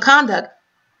in sexual conduct,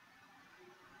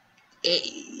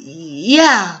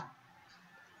 yeah.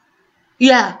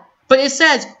 But it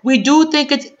says, we do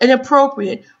think it's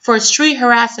inappropriate for a street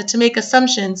harasser to make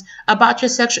assumptions about your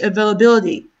sexual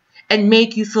availability and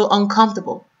make you feel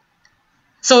uncomfortable.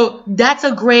 So that's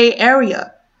a gray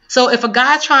area. So if a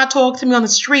guy's trying to talk to me on the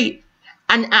street,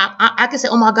 and I can say,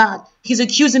 oh my God, he's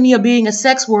accusing me of being a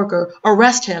sex worker,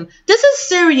 arrest him. This is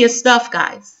serious stuff,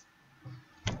 guys.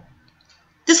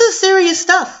 This is serious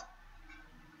stuff.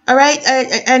 All right,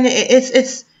 and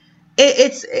it's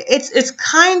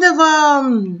kind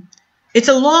of it's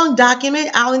a long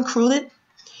document. I'll include it.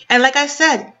 And like I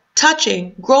said,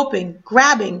 touching, groping,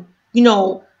 grabbing, you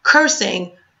know,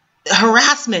 cursing,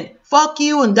 harassment, fuck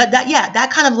you, and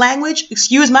that kind of language.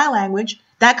 Excuse my language.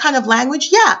 That kind of language,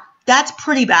 yeah. That's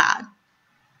pretty bad.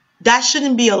 That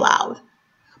shouldn't be allowed.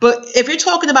 But if you're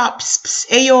talking about pss, pss,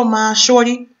 ayo ma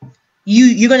shorty,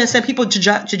 you're going to send people to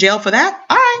jail for that?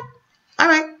 All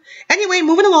right. Anyway,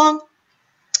 moving along.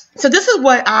 So this is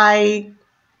what I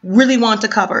really want to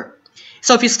cover.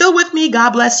 So if you're still with me,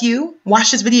 God bless you. Watch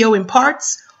this video in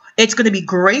parts. It's going to be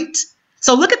great.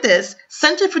 So look at this.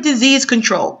 Center for Disease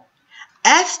Control.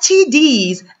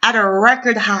 STDs at a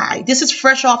record high. This is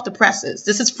fresh off the presses.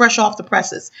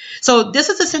 So this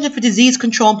is the Center for Disease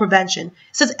Control and Prevention. It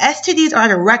says STDs are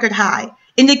at a record high,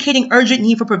 indicating urgent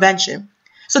need for prevention.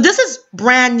 So this is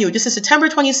brand new. This is September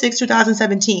 26,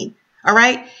 2017. All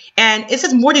right. And it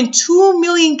says more than 2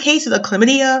 million cases of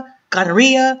chlamydia,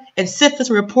 gonorrhea, and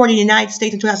syphilis were reported in the United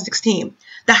States in 2016.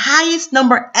 The highest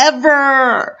number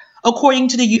ever, according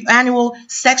to the annual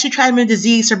Sexually Transmitted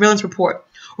Disease Surveillance Report,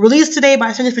 released today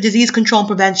by Center for Disease Control and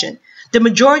Prevention. The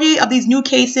majority of these new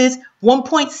cases,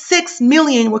 1.6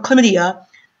 million, were chlamydia.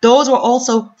 Those were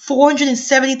also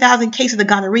 470,000 cases of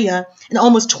gonorrhea and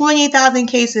almost 28,000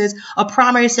 cases of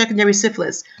primary and secondary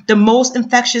syphilis, the most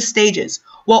infectious stages.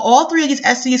 While all three of these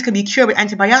STDs can be cured with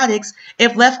antibiotics,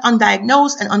 if left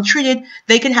undiagnosed and untreated,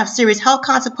 they can have serious health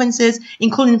consequences,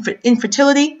 including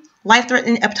infertility,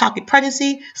 life-threatening ectopic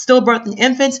pregnancy, stillbirth in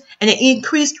infants, and an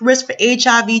increased risk for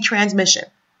HIV transmission.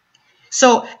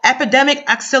 So, epidemic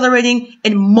accelerating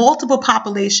in multiple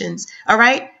populations, all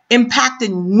right,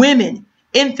 impacting women,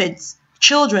 infants,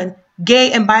 children,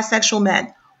 gay and bisexual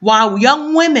men. While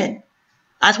young women,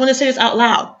 I just want to say this out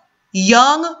loud,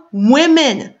 young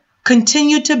women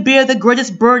continue to bear the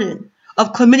greatest burden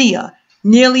of chlamydia.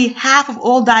 Nearly half of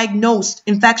all diagnosed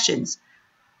infections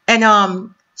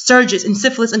and surges in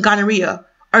syphilis and gonorrhea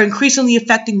are increasingly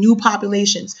affecting new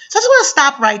populations. So I just want to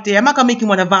stop right there. I'm not going to make you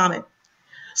want to vomit.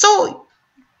 So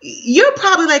you're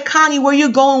probably like, Connie, where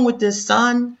you going with this,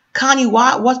 son? Connie,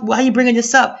 why are you bringing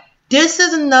this up? This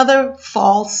is another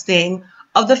false thing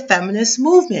of the feminist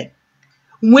movement.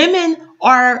 Women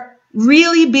are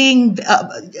really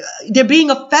they're being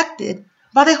affected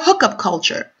by the hookup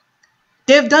culture.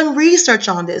 They've done research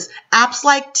on this. Apps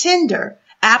like Tinder,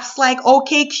 apps like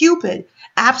OkCupid,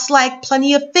 apps like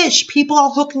Plenty of Fish. People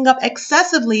are hooking up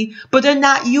excessively, but they're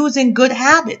not using good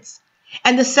habits.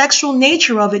 And the sexual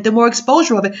nature of it, the more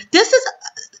exposure of it. This is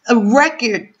a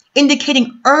record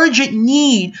indicating urgent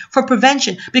need for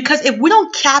prevention, because if we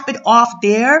don't cap it off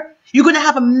there, you're going to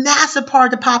have a massive part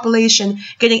of the population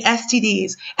getting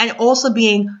STDs and also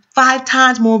being 5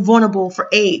 times more vulnerable for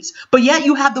AIDS. But yet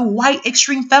you have the white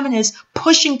extreme feminists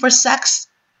pushing for sex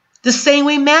the same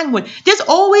way men would. There's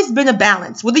always been a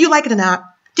balance. Whether you like it or not,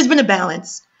 there's been a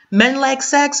balance. Men like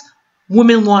sex.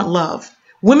 Women want love.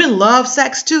 Women love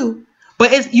sex too.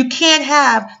 But you can't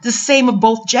have the same of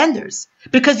both genders,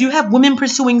 because you have women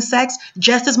pursuing sex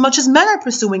just as much as men are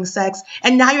pursuing sex.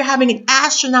 And now you're having an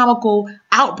astronomical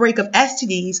outbreak of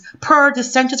STDs per the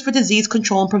Centers for Disease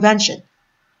Control and Prevention.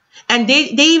 And they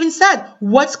even said,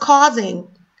 what's causing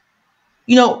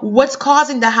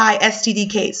the high STD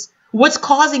case? What's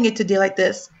causing it to be like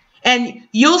this? And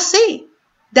you'll see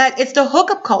that it's the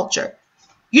hookup culture.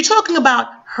 You're talking about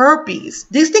herpes.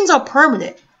 These things are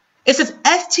permanent. It says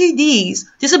STDs,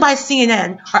 this is by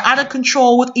CNN, are out of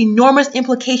control with enormous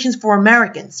implications for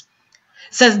Americans.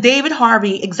 Says David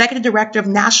Harvey, Executive Director of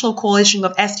National Coalition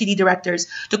of STD Directors.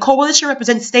 The coalition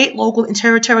represents state, local, and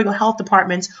territorial health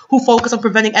departments who focus on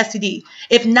preventing STD.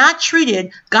 If not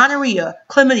treated, gonorrhea,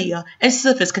 chlamydia, and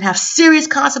syphilis can have serious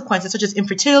consequences such as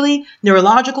infertility,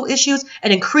 neurological issues,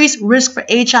 and increased risk for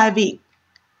HIV.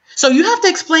 So you have to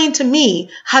explain to me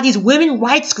how these women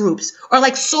rights groups are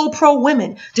like so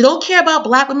pro-women. They don't care about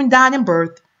black women dying in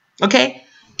birth, okay?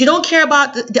 They don't care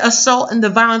about the assault and the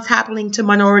violence happening to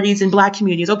minorities and black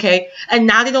communities, okay? And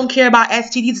now they don't care about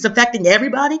STDs. It's affecting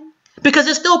everybody because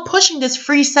they're still pushing this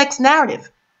free sex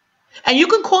narrative. And you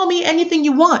can call me anything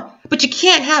you want, but you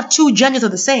can't have 2 genders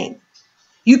of the same.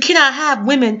 You cannot have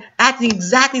women acting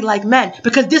exactly like men,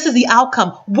 because this is the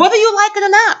outcome, whether you like it or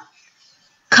not.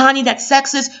 Connie, that's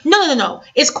sexist. No.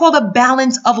 It's called a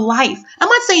balance of life. I'm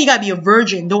not saying you gotta be a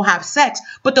virgin, don't have sex,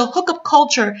 but the hookup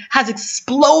culture has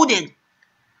exploded.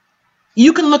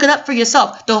 You can look it up for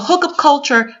yourself. The hookup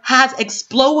culture has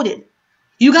exploded.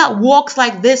 You got walks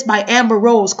like this by Amber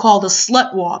Rose called the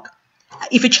slut walk.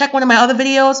 If you check one of my other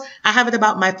videos, I have it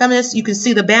about my feminists. You can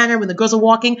see the banner when the girls are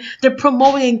walking. They're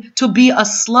promoting to be a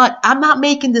slut. I'm not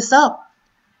making this up.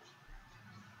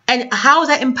 And how is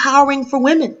that empowering for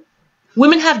women?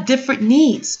 Women have different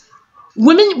needs.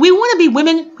 Women, we want to be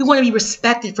women. We want to be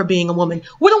respected for being a woman.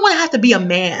 We don't want to have to be a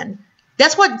man.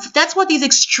 That's what these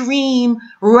extreme,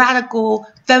 radical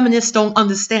feminists don't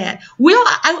understand.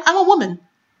 I'm a woman.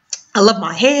 I love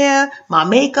my hair, my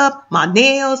makeup, my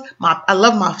nails. I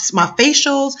love my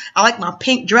facials. I like my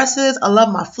pink dresses. I love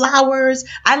my flowers.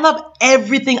 I love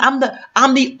everything. I'm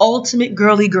the ultimate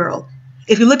girly girl.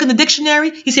 If you look in the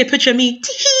dictionary, you see a picture of me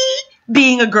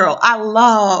being a girl. I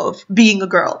love being a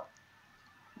girl,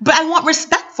 but I want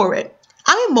respect for it.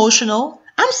 I'm emotional.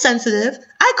 I'm sensitive.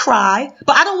 I cry,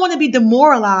 but I don't want to be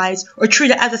demoralized or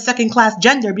treated as a second-class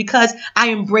gender because I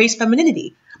embrace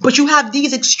femininity. But you have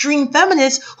these extreme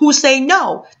feminists who say,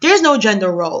 no, there's no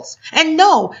gender roles. And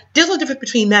no, there's no difference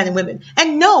between men and women.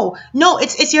 And no,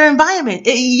 it's your environment.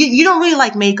 You don't really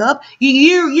like makeup.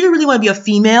 You don't really want to be a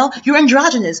female. You're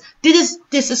androgynous. This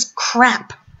is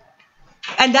crap.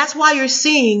 And that's why you're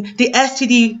seeing the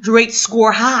STD rate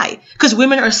score high, because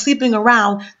women are sleeping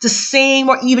around the same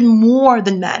or even more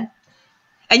than men.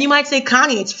 And you might say,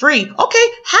 Connie, it's free. Okay,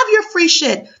 have your free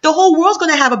shit. The whole world's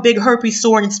going to have a big herpes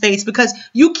sore in its face because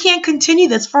you can't continue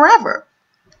this forever.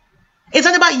 It's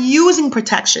not about using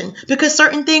protection, because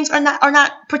certain things are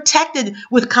not protected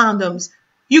with condoms.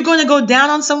 You're going to go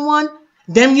down on someone,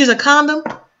 then use a condom.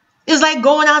 It's like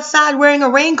going outside wearing a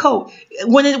raincoat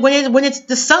when it's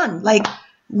the sun. Like,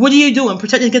 what are you doing?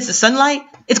 Protecting against the sunlight?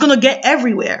 It's going to get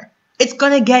everywhere. It's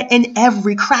going to get in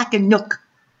every crack and nook.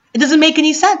 It doesn't make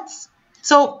any sense.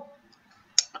 So,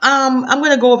 I'm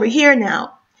going to go over here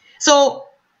now. So,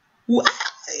 this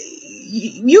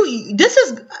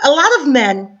is a lot of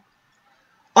men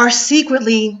are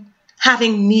secretly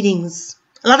having meetings.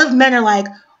 A lot of men are like,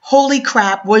 holy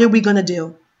crap, what are we going to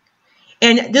do?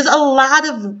 And there's a lot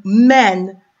of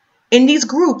men in these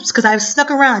groups, because I've snuck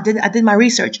around, I did my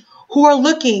research, who are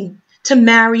looking to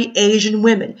marry Asian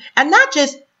women. And not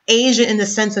just Asian in the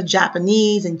sense of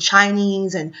Japanese and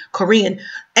Chinese and Korean.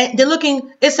 And they're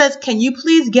looking, it says, can you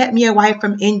please get me a wife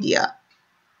from India?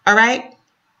 All right?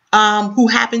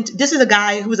 This is a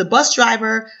guy who was a bus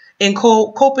driver in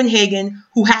Copenhagen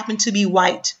who happened to be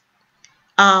white.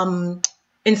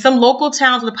 in some local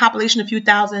towns with a population of a few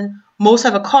thousand, most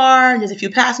have a car and there's a few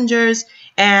passengers.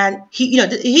 And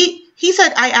he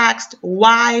said, I asked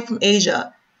why from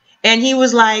Asia, and he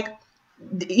was like,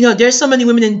 there's so many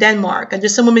women in Denmark and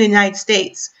there's some women in the United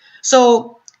States.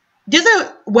 So there's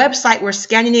a website where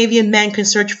Scandinavian men can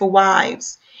search for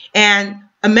wives and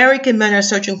American men are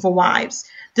searching for wives.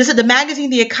 This is the magazine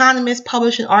The Economist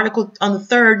published an article on the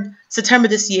 3rd September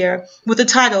this year with the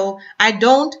title, I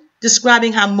Don't,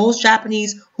 describing how most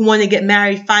Japanese who want to get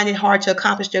married find it hard to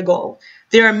accomplish their goal.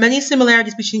 There are many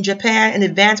similarities between Japan, an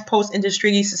advanced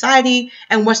post-industry society,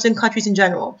 and Western countries in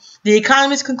general. The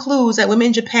Economist concludes that women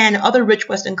in Japan and other rich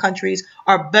Western countries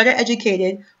are better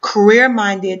educated,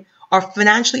 career-minded, are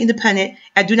financially independent,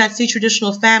 and do not see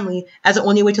traditional family as the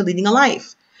only way to leading a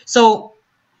life. So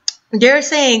they're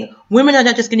saying women are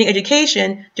not just getting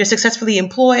education, they're successfully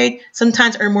employed,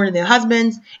 sometimes earn more than their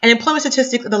husbands, and employment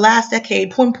statistics of the last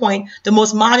decade pinpoint the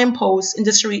most modern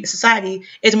post-industry society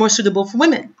is more suitable for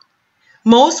women.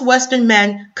 Most Western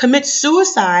men commit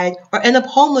suicide or end up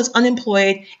homeless,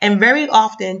 unemployed, and very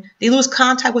often they lose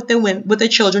contact with their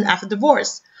children after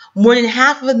divorce. More than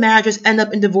half of the marriages end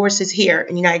up in divorces here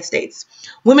in the United States.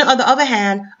 Women, on the other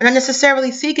hand, are not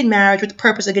necessarily seeking marriage with the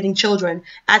purpose of getting children,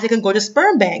 as they can go to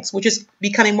sperm banks, which is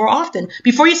becoming more often.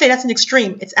 Before you say that's an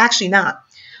extreme, it's actually not.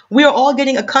 We are all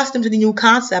getting accustomed to the new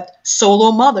concept,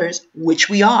 solo mothers, which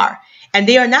we are. And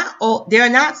they are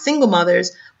not single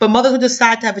mothers, but mothers who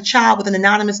decide to have a child with an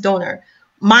anonymous donor.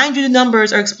 Mind you, their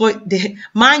numbers are exploding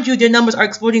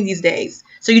these days.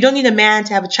 So you don't need a man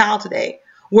to have a child today.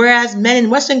 Whereas men in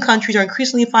Western countries are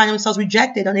increasingly finding themselves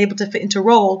rejected, unable to fit into a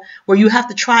role where you have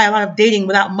to try a lot of dating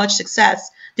without much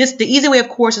success. The easy way, of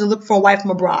course, is to look for a wife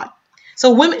from abroad.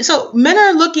 So men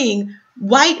are looking,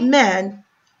 white men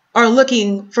are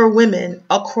looking for women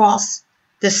across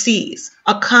the seas,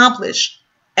 accomplished,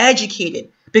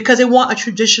 educated, because they want a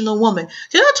traditional woman.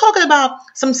 They're not talking about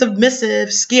some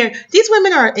submissive, scared. These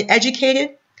women are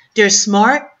educated, they're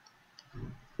smart,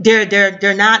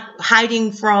 they're not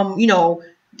hiding from,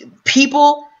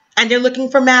 people, and they're looking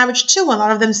for marriage too. A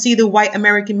lot of them see the white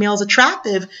American males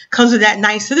attractive, comes with that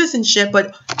nice citizenship,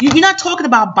 but you're not talking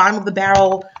about bottom of the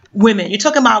barrel women. You're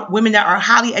talking about women that are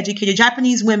highly educated.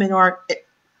 Japanese women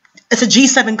it's a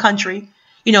G7 country.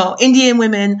 Indian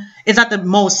women, it's not the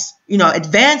most,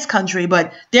 advanced country,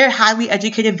 but they're highly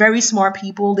educated, very smart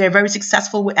people. They're very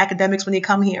successful with academics when they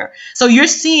come here. So you're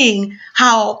seeing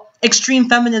how extreme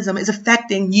feminism is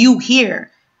affecting you here.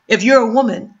 If you're a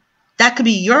woman, that could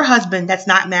be your husband that's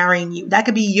not marrying you. That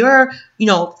could be your,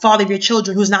 father of your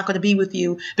children who's not going to be with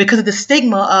you because of the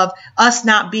stigma of us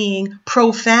not being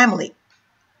pro-family,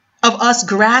 of us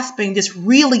grasping this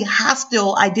really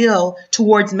hostile ideal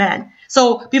towards men.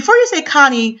 So before you say,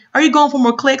 Connie, are you going for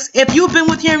more clicks? If you've been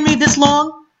with hearing me this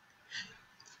long,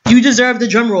 you deserve the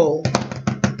drum roll.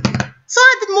 So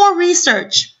I did more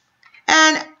research,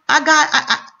 and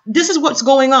this is what's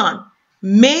going on.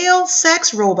 Male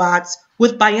sex robots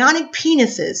with bionic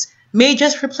penises may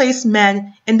just replace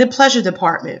men in the pleasure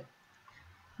department.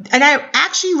 And I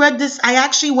actually read this. I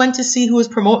actually went to see who was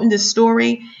promoting this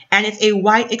story, and it's a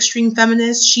white extreme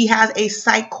feminist. She has a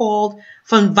site called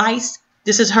from Vice.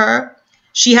 This is her.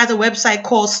 She has a website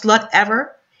called Slut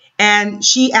Ever, and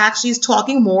she actually is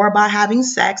talking more about having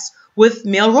sex with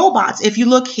male robots. If you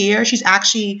look here, she's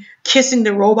actually kissing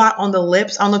the robot on the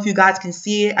lips. I don't know if you guys can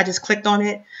see it. I just clicked on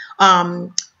it.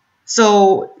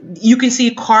 So you can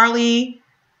see Carly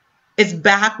is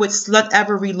back with Slut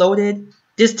Ever Reloaded.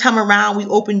 This time around, we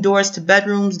open doors to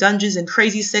bedrooms, dungeons, and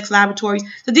crazy sex laboratories.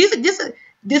 So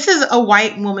this is a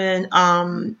white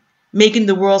woman making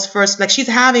the world's first, like she's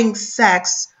having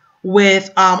sex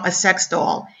with a sex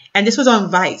doll. And this was on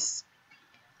Vice.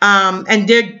 And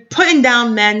they're putting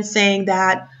down men saying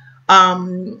that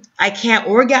I can't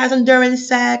orgasm during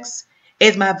sex.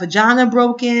 Is my vagina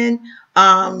broken?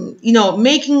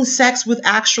 Making sex with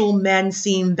actual men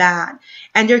seem bad.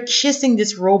 And they're kissing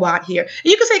this robot here.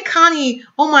 And you can say, Connie,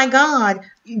 oh my God,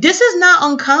 this is not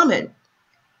uncommon.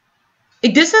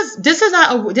 These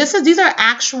are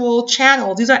actual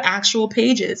channels. These are actual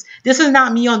pages. This is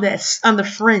not me on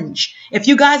the fringe. If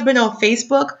you guys been on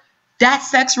Facebook, that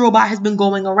sex robot has been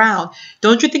going around.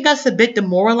 Don't you think that's a bit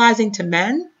demoralizing to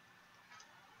men?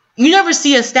 You never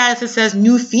see a status that says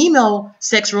new female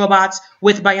sex robots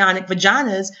with bionic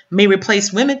vaginas may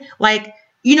replace women. Like,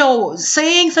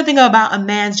 saying something about a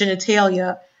man's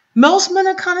genitalia, most men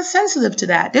are kind of sensitive to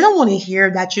that. They don't want to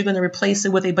hear that you're going to replace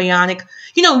it with a bionic.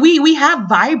 We have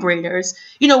vibrators.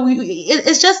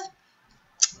 It's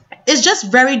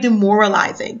just very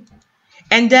demoralizing.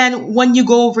 And then when you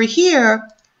go over here,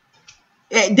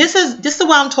 this is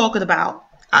what I'm talking about.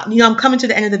 I'm coming to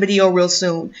the end of the video real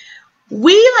soon.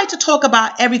 We like to talk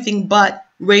about everything but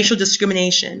racial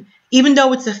discrimination, even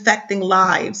though it's affecting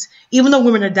lives, even though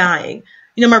women are dying.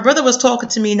 My brother was talking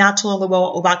to me not too long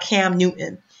ago about Cam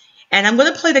Newton. And I'm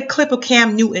going to play the clip of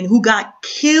Cam Newton, who got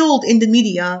killed in the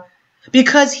media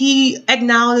because he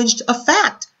acknowledged a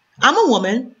fact. I'm a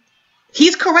woman.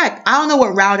 He's correct. I don't know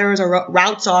what routers or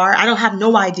routes are. I don't have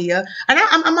no idea. And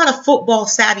I'm not a football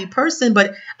savvy person,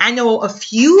 but I know a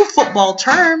few football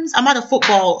terms. I'm not a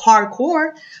football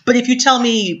hardcore. But if you tell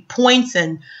me points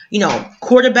and,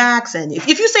 quarterbacks, and if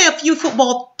you say a few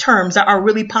football terms that are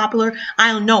really popular,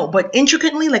 I don't know. But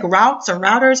intricately, like routes and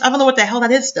routers, I don't know what the hell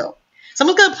that is still. So I'm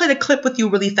just going to play the clip with you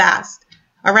really fast.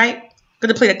 All right? I'm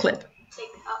going to play the clip. Take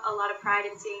a lot of pride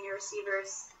in seeing your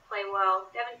receivers play well.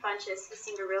 Devin Funchess, he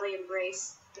seemed to really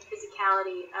embrace the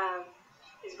physicality of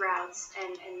his routes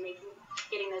and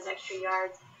getting those extra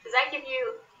yards. Does that give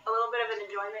you a little bit of an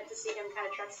enjoyment to see him kind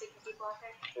of truck stick people out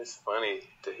there? It's funny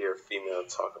to hear a female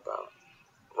talk about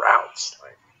routes.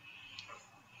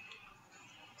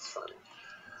 It's funny.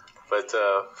 But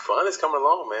fun is coming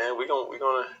along, man. We're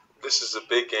gonna. This is a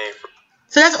big game for.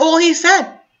 So that's all he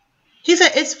said. He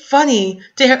said it's funny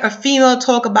to hear a female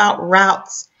talk about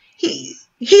routes. He's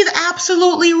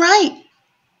absolutely right.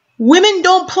 Women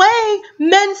don't play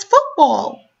men's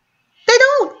football. They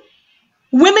don't.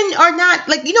 Women are not,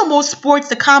 most sports,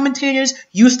 the commentators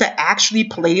used to actually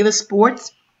play the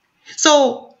sports.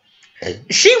 So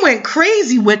she went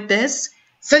crazy with this,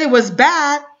 said it was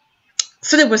bad,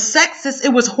 said it was sexist,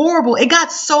 it was horrible. It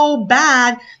got so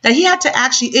bad that he had to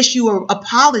actually issue an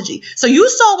apology. So you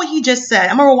saw what he just said.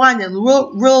 I'm going to rewind it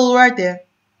real right there.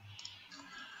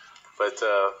 But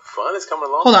fun is coming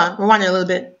along. Hold on, rewind it a little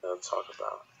bit. Talk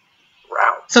about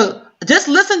routes. So just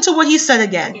listen to what he said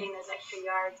again. Getting those extra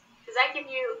yards. Does that give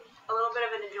you a little bit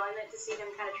of an enjoyment to see him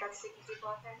kind of truck stick people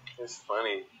out there? It's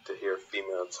funny to hear a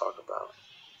female talk about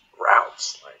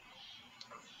routes.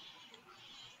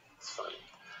 It's funny.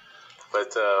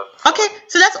 But okay,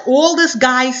 so that's all this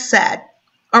guy said.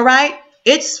 All right,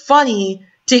 it's funny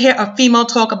to hear a female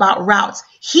talk about routes.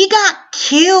 He got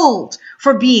killed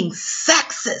for being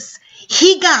sexist.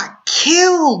 He got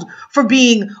killed for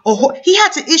being he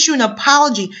had to issue an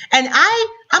apology. And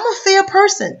I'm a fair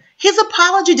person. His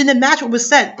apology didn't match what was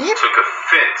said. Took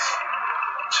offense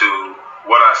to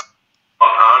what I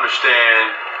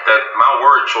understand that my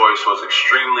word choice was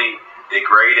extremely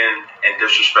degrading and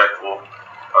disrespectful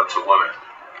to women.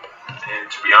 And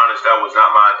to be honest, that was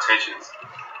not my intentions.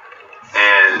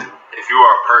 And if you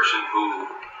are a person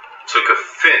who took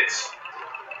offense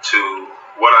to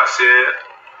what I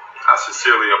said, I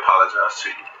sincerely apologize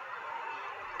to you.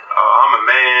 I'm a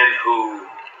man who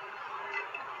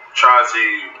tries to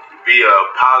be a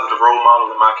positive role model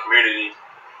in my community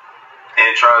and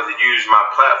tries to use my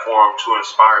platform to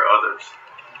inspire others.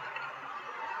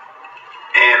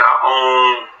 And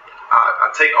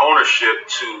I take ownership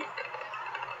to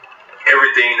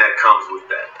everything that comes with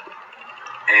that.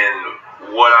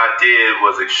 And what I did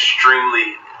was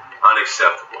extremely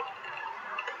unacceptable.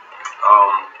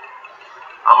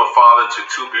 I'm a father to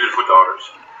two beautiful daughters,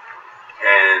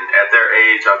 and at their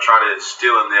age, I try to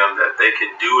instill in them that they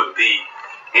can do and be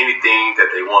anything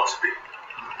that they want to be.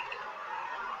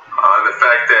 The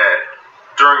fact that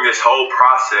during this whole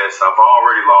process, I've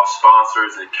already lost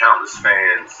sponsors and countless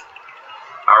fans,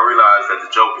 I realized that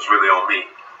the joke was really on me,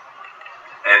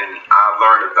 and I've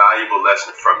learned a valuable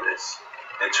lesson from this.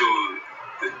 And to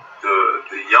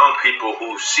the young people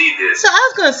who see this, so I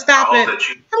was going to stop it.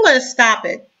 I'm going to stop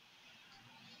it.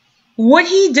 What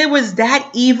he did was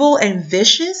that evil and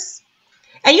vicious.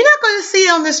 And you're not going to see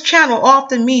on this channel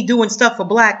often me doing stuff for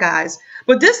black guys.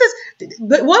 But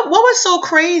what was so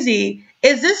crazy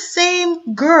is this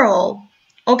same girl,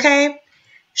 okay,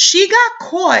 she got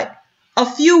caught a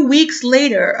few weeks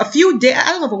later, I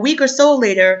don't know if a week or so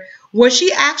later, where she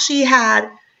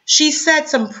said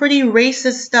some pretty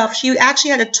racist stuff. She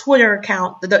actually had a Twitter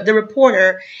account, the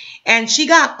reporter, and she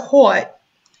got caught.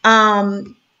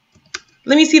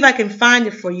 Let me see if I can find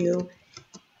it for you.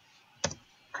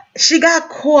 She got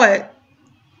caught,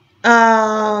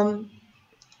 saying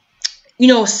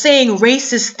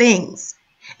racist things.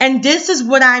 And this is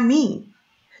what I mean.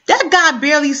 That guy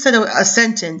barely said a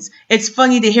sentence. It's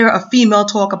funny to hear a female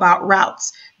talk about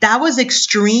routes. That was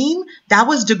extreme. That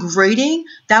was degrading.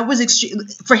 That was extreme.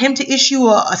 For him to issue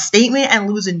a statement and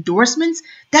lose endorsements,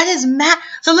 that is mad.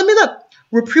 So let me look.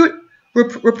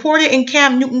 Reporter in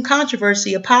Cam Newton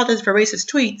controversy apologized for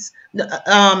racist tweets.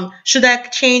 Should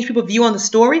that change people's view on the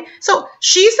story? So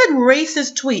she said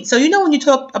racist tweets. So when you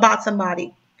talk about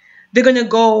somebody, they're going to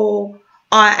go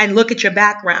and look at your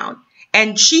background.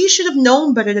 And she should have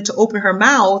known better than to open her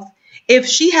mouth if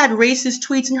she had racist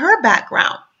tweets in her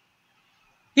background.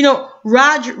 You know,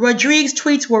 Rodriguez's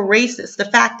tweets were racist. The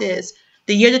fact is,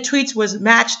 the year the tweets was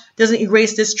matched doesn't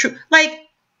erase this truth. Like,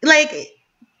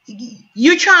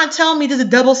 you're trying to tell me there's a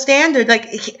double standard. Like,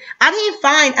 I didn't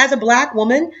find, as a black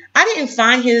woman, I didn't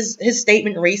find his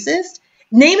statement racist.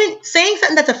 Saying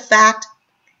something that's a fact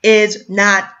is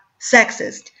not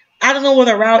sexist. I don't know what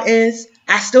a route is.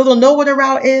 I still don't know what a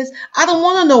route is. I don't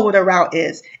want to know what a route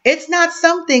is. It's not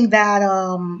something that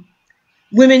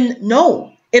women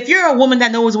know. If you're a woman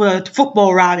that knows what a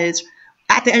football route is,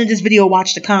 at the end of this video,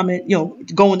 watch the comment,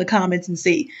 go in the comments and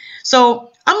see.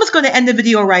 So I'm just going to end the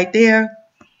video right there.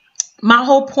 My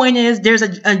whole point is there's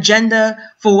an agenda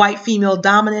for white female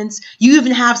dominance. You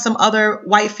even have some other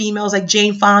white females like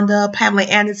Jane Fonda, Pamela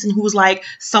Anderson, who's like,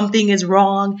 something is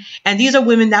wrong. And these are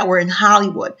women that were in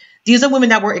Hollywood. These are women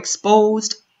that were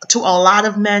exposed to a lot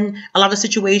of men, a lot of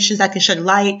situations that can shed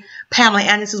light. Pamela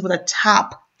Anderson was a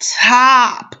top,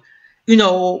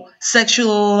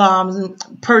 sexual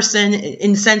person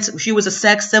in the sense she was a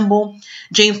sex symbol.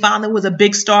 Jane Fonda was a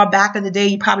big star back in the day.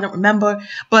 You probably don't remember,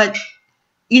 but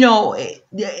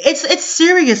it's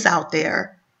serious out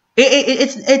there.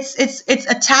 It's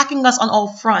attacking us on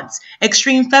all fronts.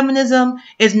 Extreme feminism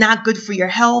is not good for your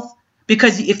health,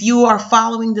 because if you are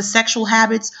following the sexual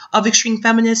habits of extreme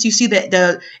feminists, you see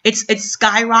that it's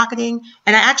skyrocketing.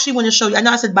 And I actually want to show you. I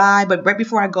know I said bye, but right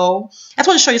before I go, I just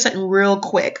want to show you something real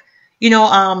quick.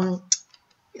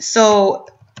 So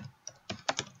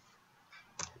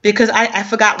because I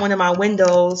forgot one of my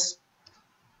windows.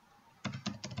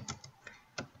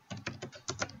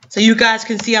 So you guys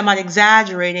can see I'm not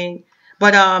exaggerating,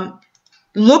 but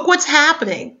look what's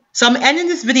happening. So I'm ending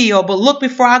this video, but look,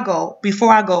 before I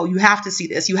go, you have to see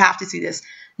this. You have to see this.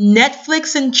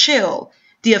 Netflix and chill,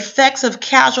 the effects of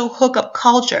casual hookup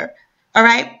culture. All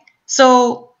right.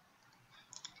 So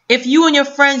if you and your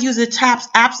friends use the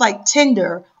apps like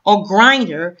Tinder or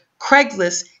Grindr,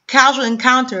 Craigslist, casual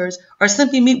encounters, or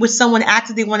simply meet with someone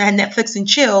after they want to have Netflix and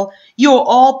chill, you are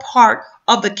all part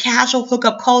of the casual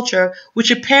hookup culture,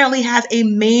 which apparently has a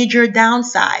major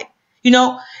downside,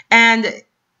 and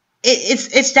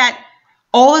it's that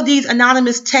all of these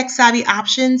anonymous tech-savvy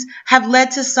options have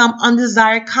led to some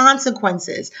undesired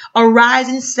consequences, a rise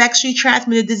in sexually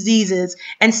transmitted diseases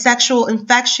and sexual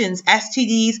infections,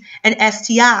 STDs and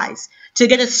STIs. To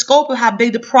get a scope of how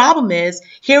big the problem is,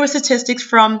 here are statistics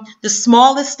from the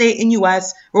smallest state in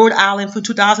U.S., Rhode Island, from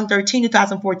 2013 to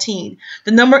 2014.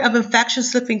 The number of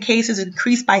infection-slipping cases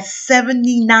increased by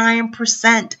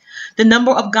 79%. The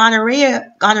number of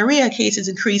gonorrhea cases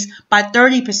increased by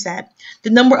 30%. The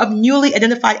number of newly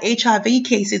identified HIV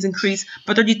cases increased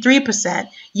by 33%.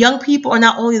 Young people are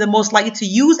not only the most likely to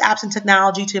use apps and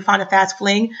technology to find a fast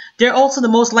fling, they're also the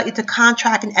most likely to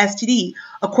contract an STD.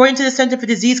 According to the Center for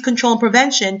Disease Control and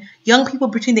Prevention, young people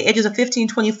between the ages of 15 and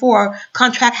 24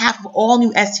 contract half of all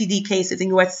new STD cases in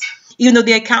the U.S., even though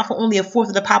they account for only a fourth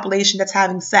of the population that's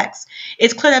having sex.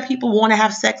 It's clear that people want to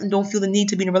have sex and don't feel the need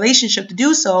to be in a relationship to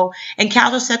do so, and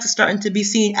casual sex is starting to be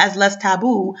seen as less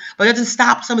taboo, but it doesn't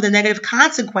stop some of the negative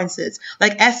consequences,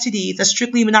 like STDs, that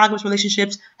strictly monogamous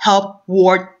relationships help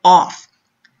ward off.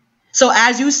 So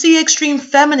as you see extreme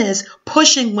feminists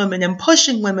pushing women and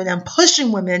pushing women and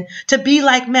pushing women to be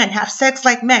like men, have sex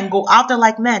like men, go out there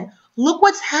like men, look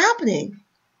what's happening.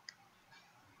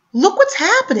 Look what's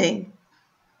happening.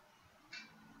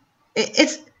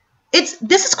 This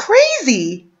is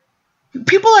crazy.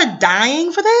 People are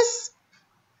dying for this.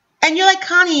 And you're like,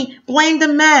 Connie, blame the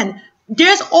men.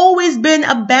 There's always been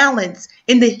a balance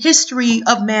in the history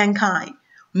of mankind.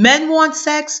 Men want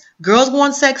sex, girls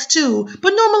want sex too.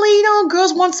 But normally,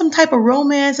 girls want some type of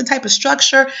romance, some type of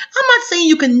structure. I'm not saying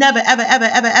you can never, ever, ever,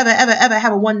 ever, ever, ever, ever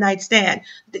have a one-night stand.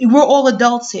 We're all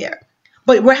adults here.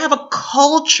 But we have a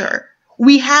culture.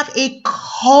 We have a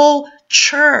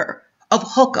culture of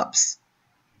hookups.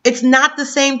 It's not the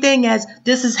same thing as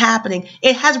this is happening.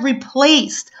 It has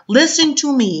replaced, listen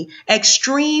to me,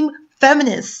 extreme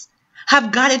feminists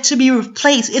have got it to be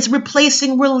replaced. It's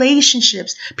replacing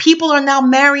relationships. People are now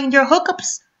marrying their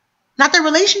hookups, not their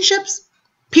relationships.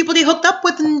 People they hooked up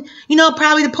with, and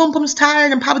probably the pom-pom's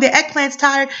tired and probably the eggplant's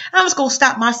tired. I'm just going to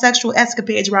stop my sexual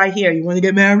escapades right here. You want to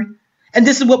get married? And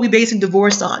this is what we're basing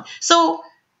divorce on. So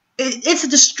it's a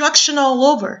destruction all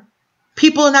over.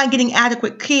 People are not getting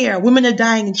adequate care. Women are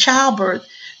dying in childbirth.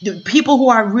 The people who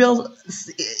are real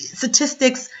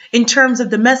statistics in terms of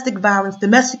domestic violence,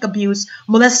 domestic abuse,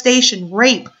 molestation,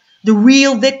 rape, the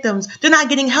real victims, they're not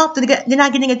getting help. They're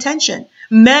not getting attention.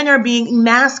 Men are being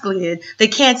emasculated. They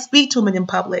can't speak to women in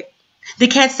public. They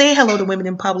can't say hello to women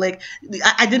in public.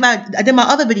 I did my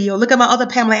other video. Look at my other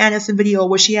Pamela Anderson video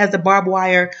where she has the barbed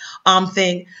wire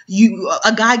thing.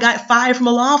 A guy got fired from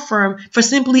a law firm for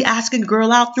simply asking a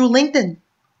girl out through LinkedIn.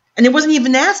 And it wasn't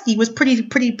even nasty. It was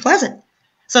pretty pleasant.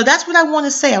 So that's what I want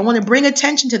to say. I want to bring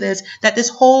attention to this, that this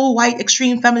whole white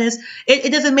extreme feminist,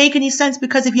 it doesn't make any sense,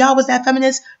 because if y'all was that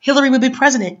feminist, Hillary would be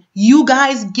president. You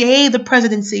guys gave the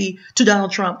presidency to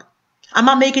Donald Trump. I'm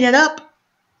not making it up.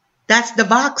 That's the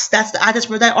Vox. I just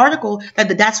read that article.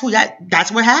 That's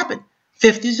what happened.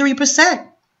 53%.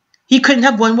 He couldn't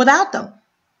have won without them.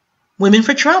 Women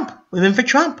for Trump. Women for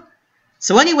Trump.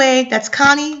 So anyway, that's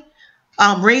Connie.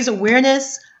 Raise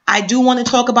awareness. I do want to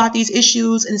talk about these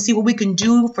issues and see what we can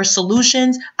do for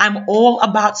solutions. I'm all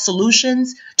about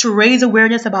solutions to raise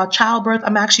awareness about childbirth.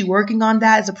 I'm actually working on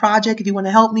that as a project. If you want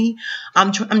to help me,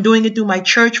 I'm doing it through my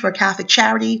church for a Catholic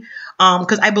charity,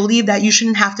 because I believe that you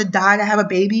shouldn't have to die to have a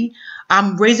baby.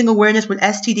 I'm raising awareness with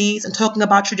STDs and talking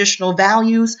about traditional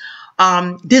values.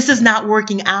 This is not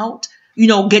working out. You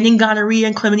know, getting gonorrhea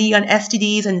and chlamydia and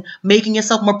STDs and making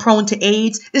yourself more prone to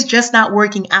AIDS is just not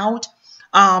working out.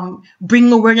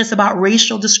 Bringing awareness about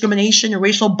racial discrimination and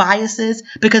racial biases,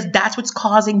 because that's what's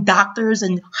causing doctors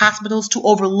and hospitals to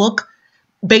overlook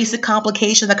basic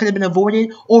complications that could have been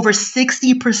avoided. Over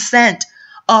 60%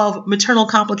 of maternal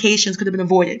complications could have been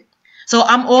avoided. So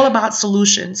I'm all about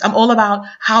solutions. I'm all about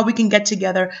how we can get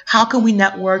together. How can we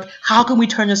network? How can we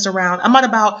turn this around? I'm not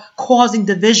about causing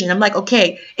division. I'm like,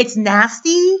 okay, it's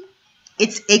nasty.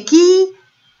 It's icky.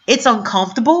 It's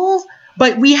uncomfortable.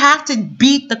 But we have to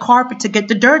beat the carpet to get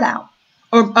the dirt out,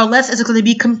 or unless it's going to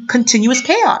be continuous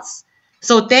chaos.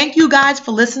 So thank you guys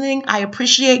for listening. I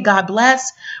appreciate. God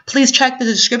bless. Please check the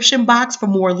description box for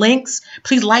more links.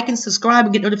 Please like and subscribe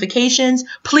and get notifications.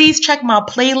 Please check my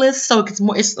playlist so it's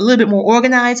a little bit more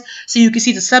organized, so you can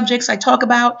see the subjects I talk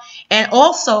about. And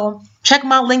also check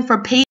my link for Patreon.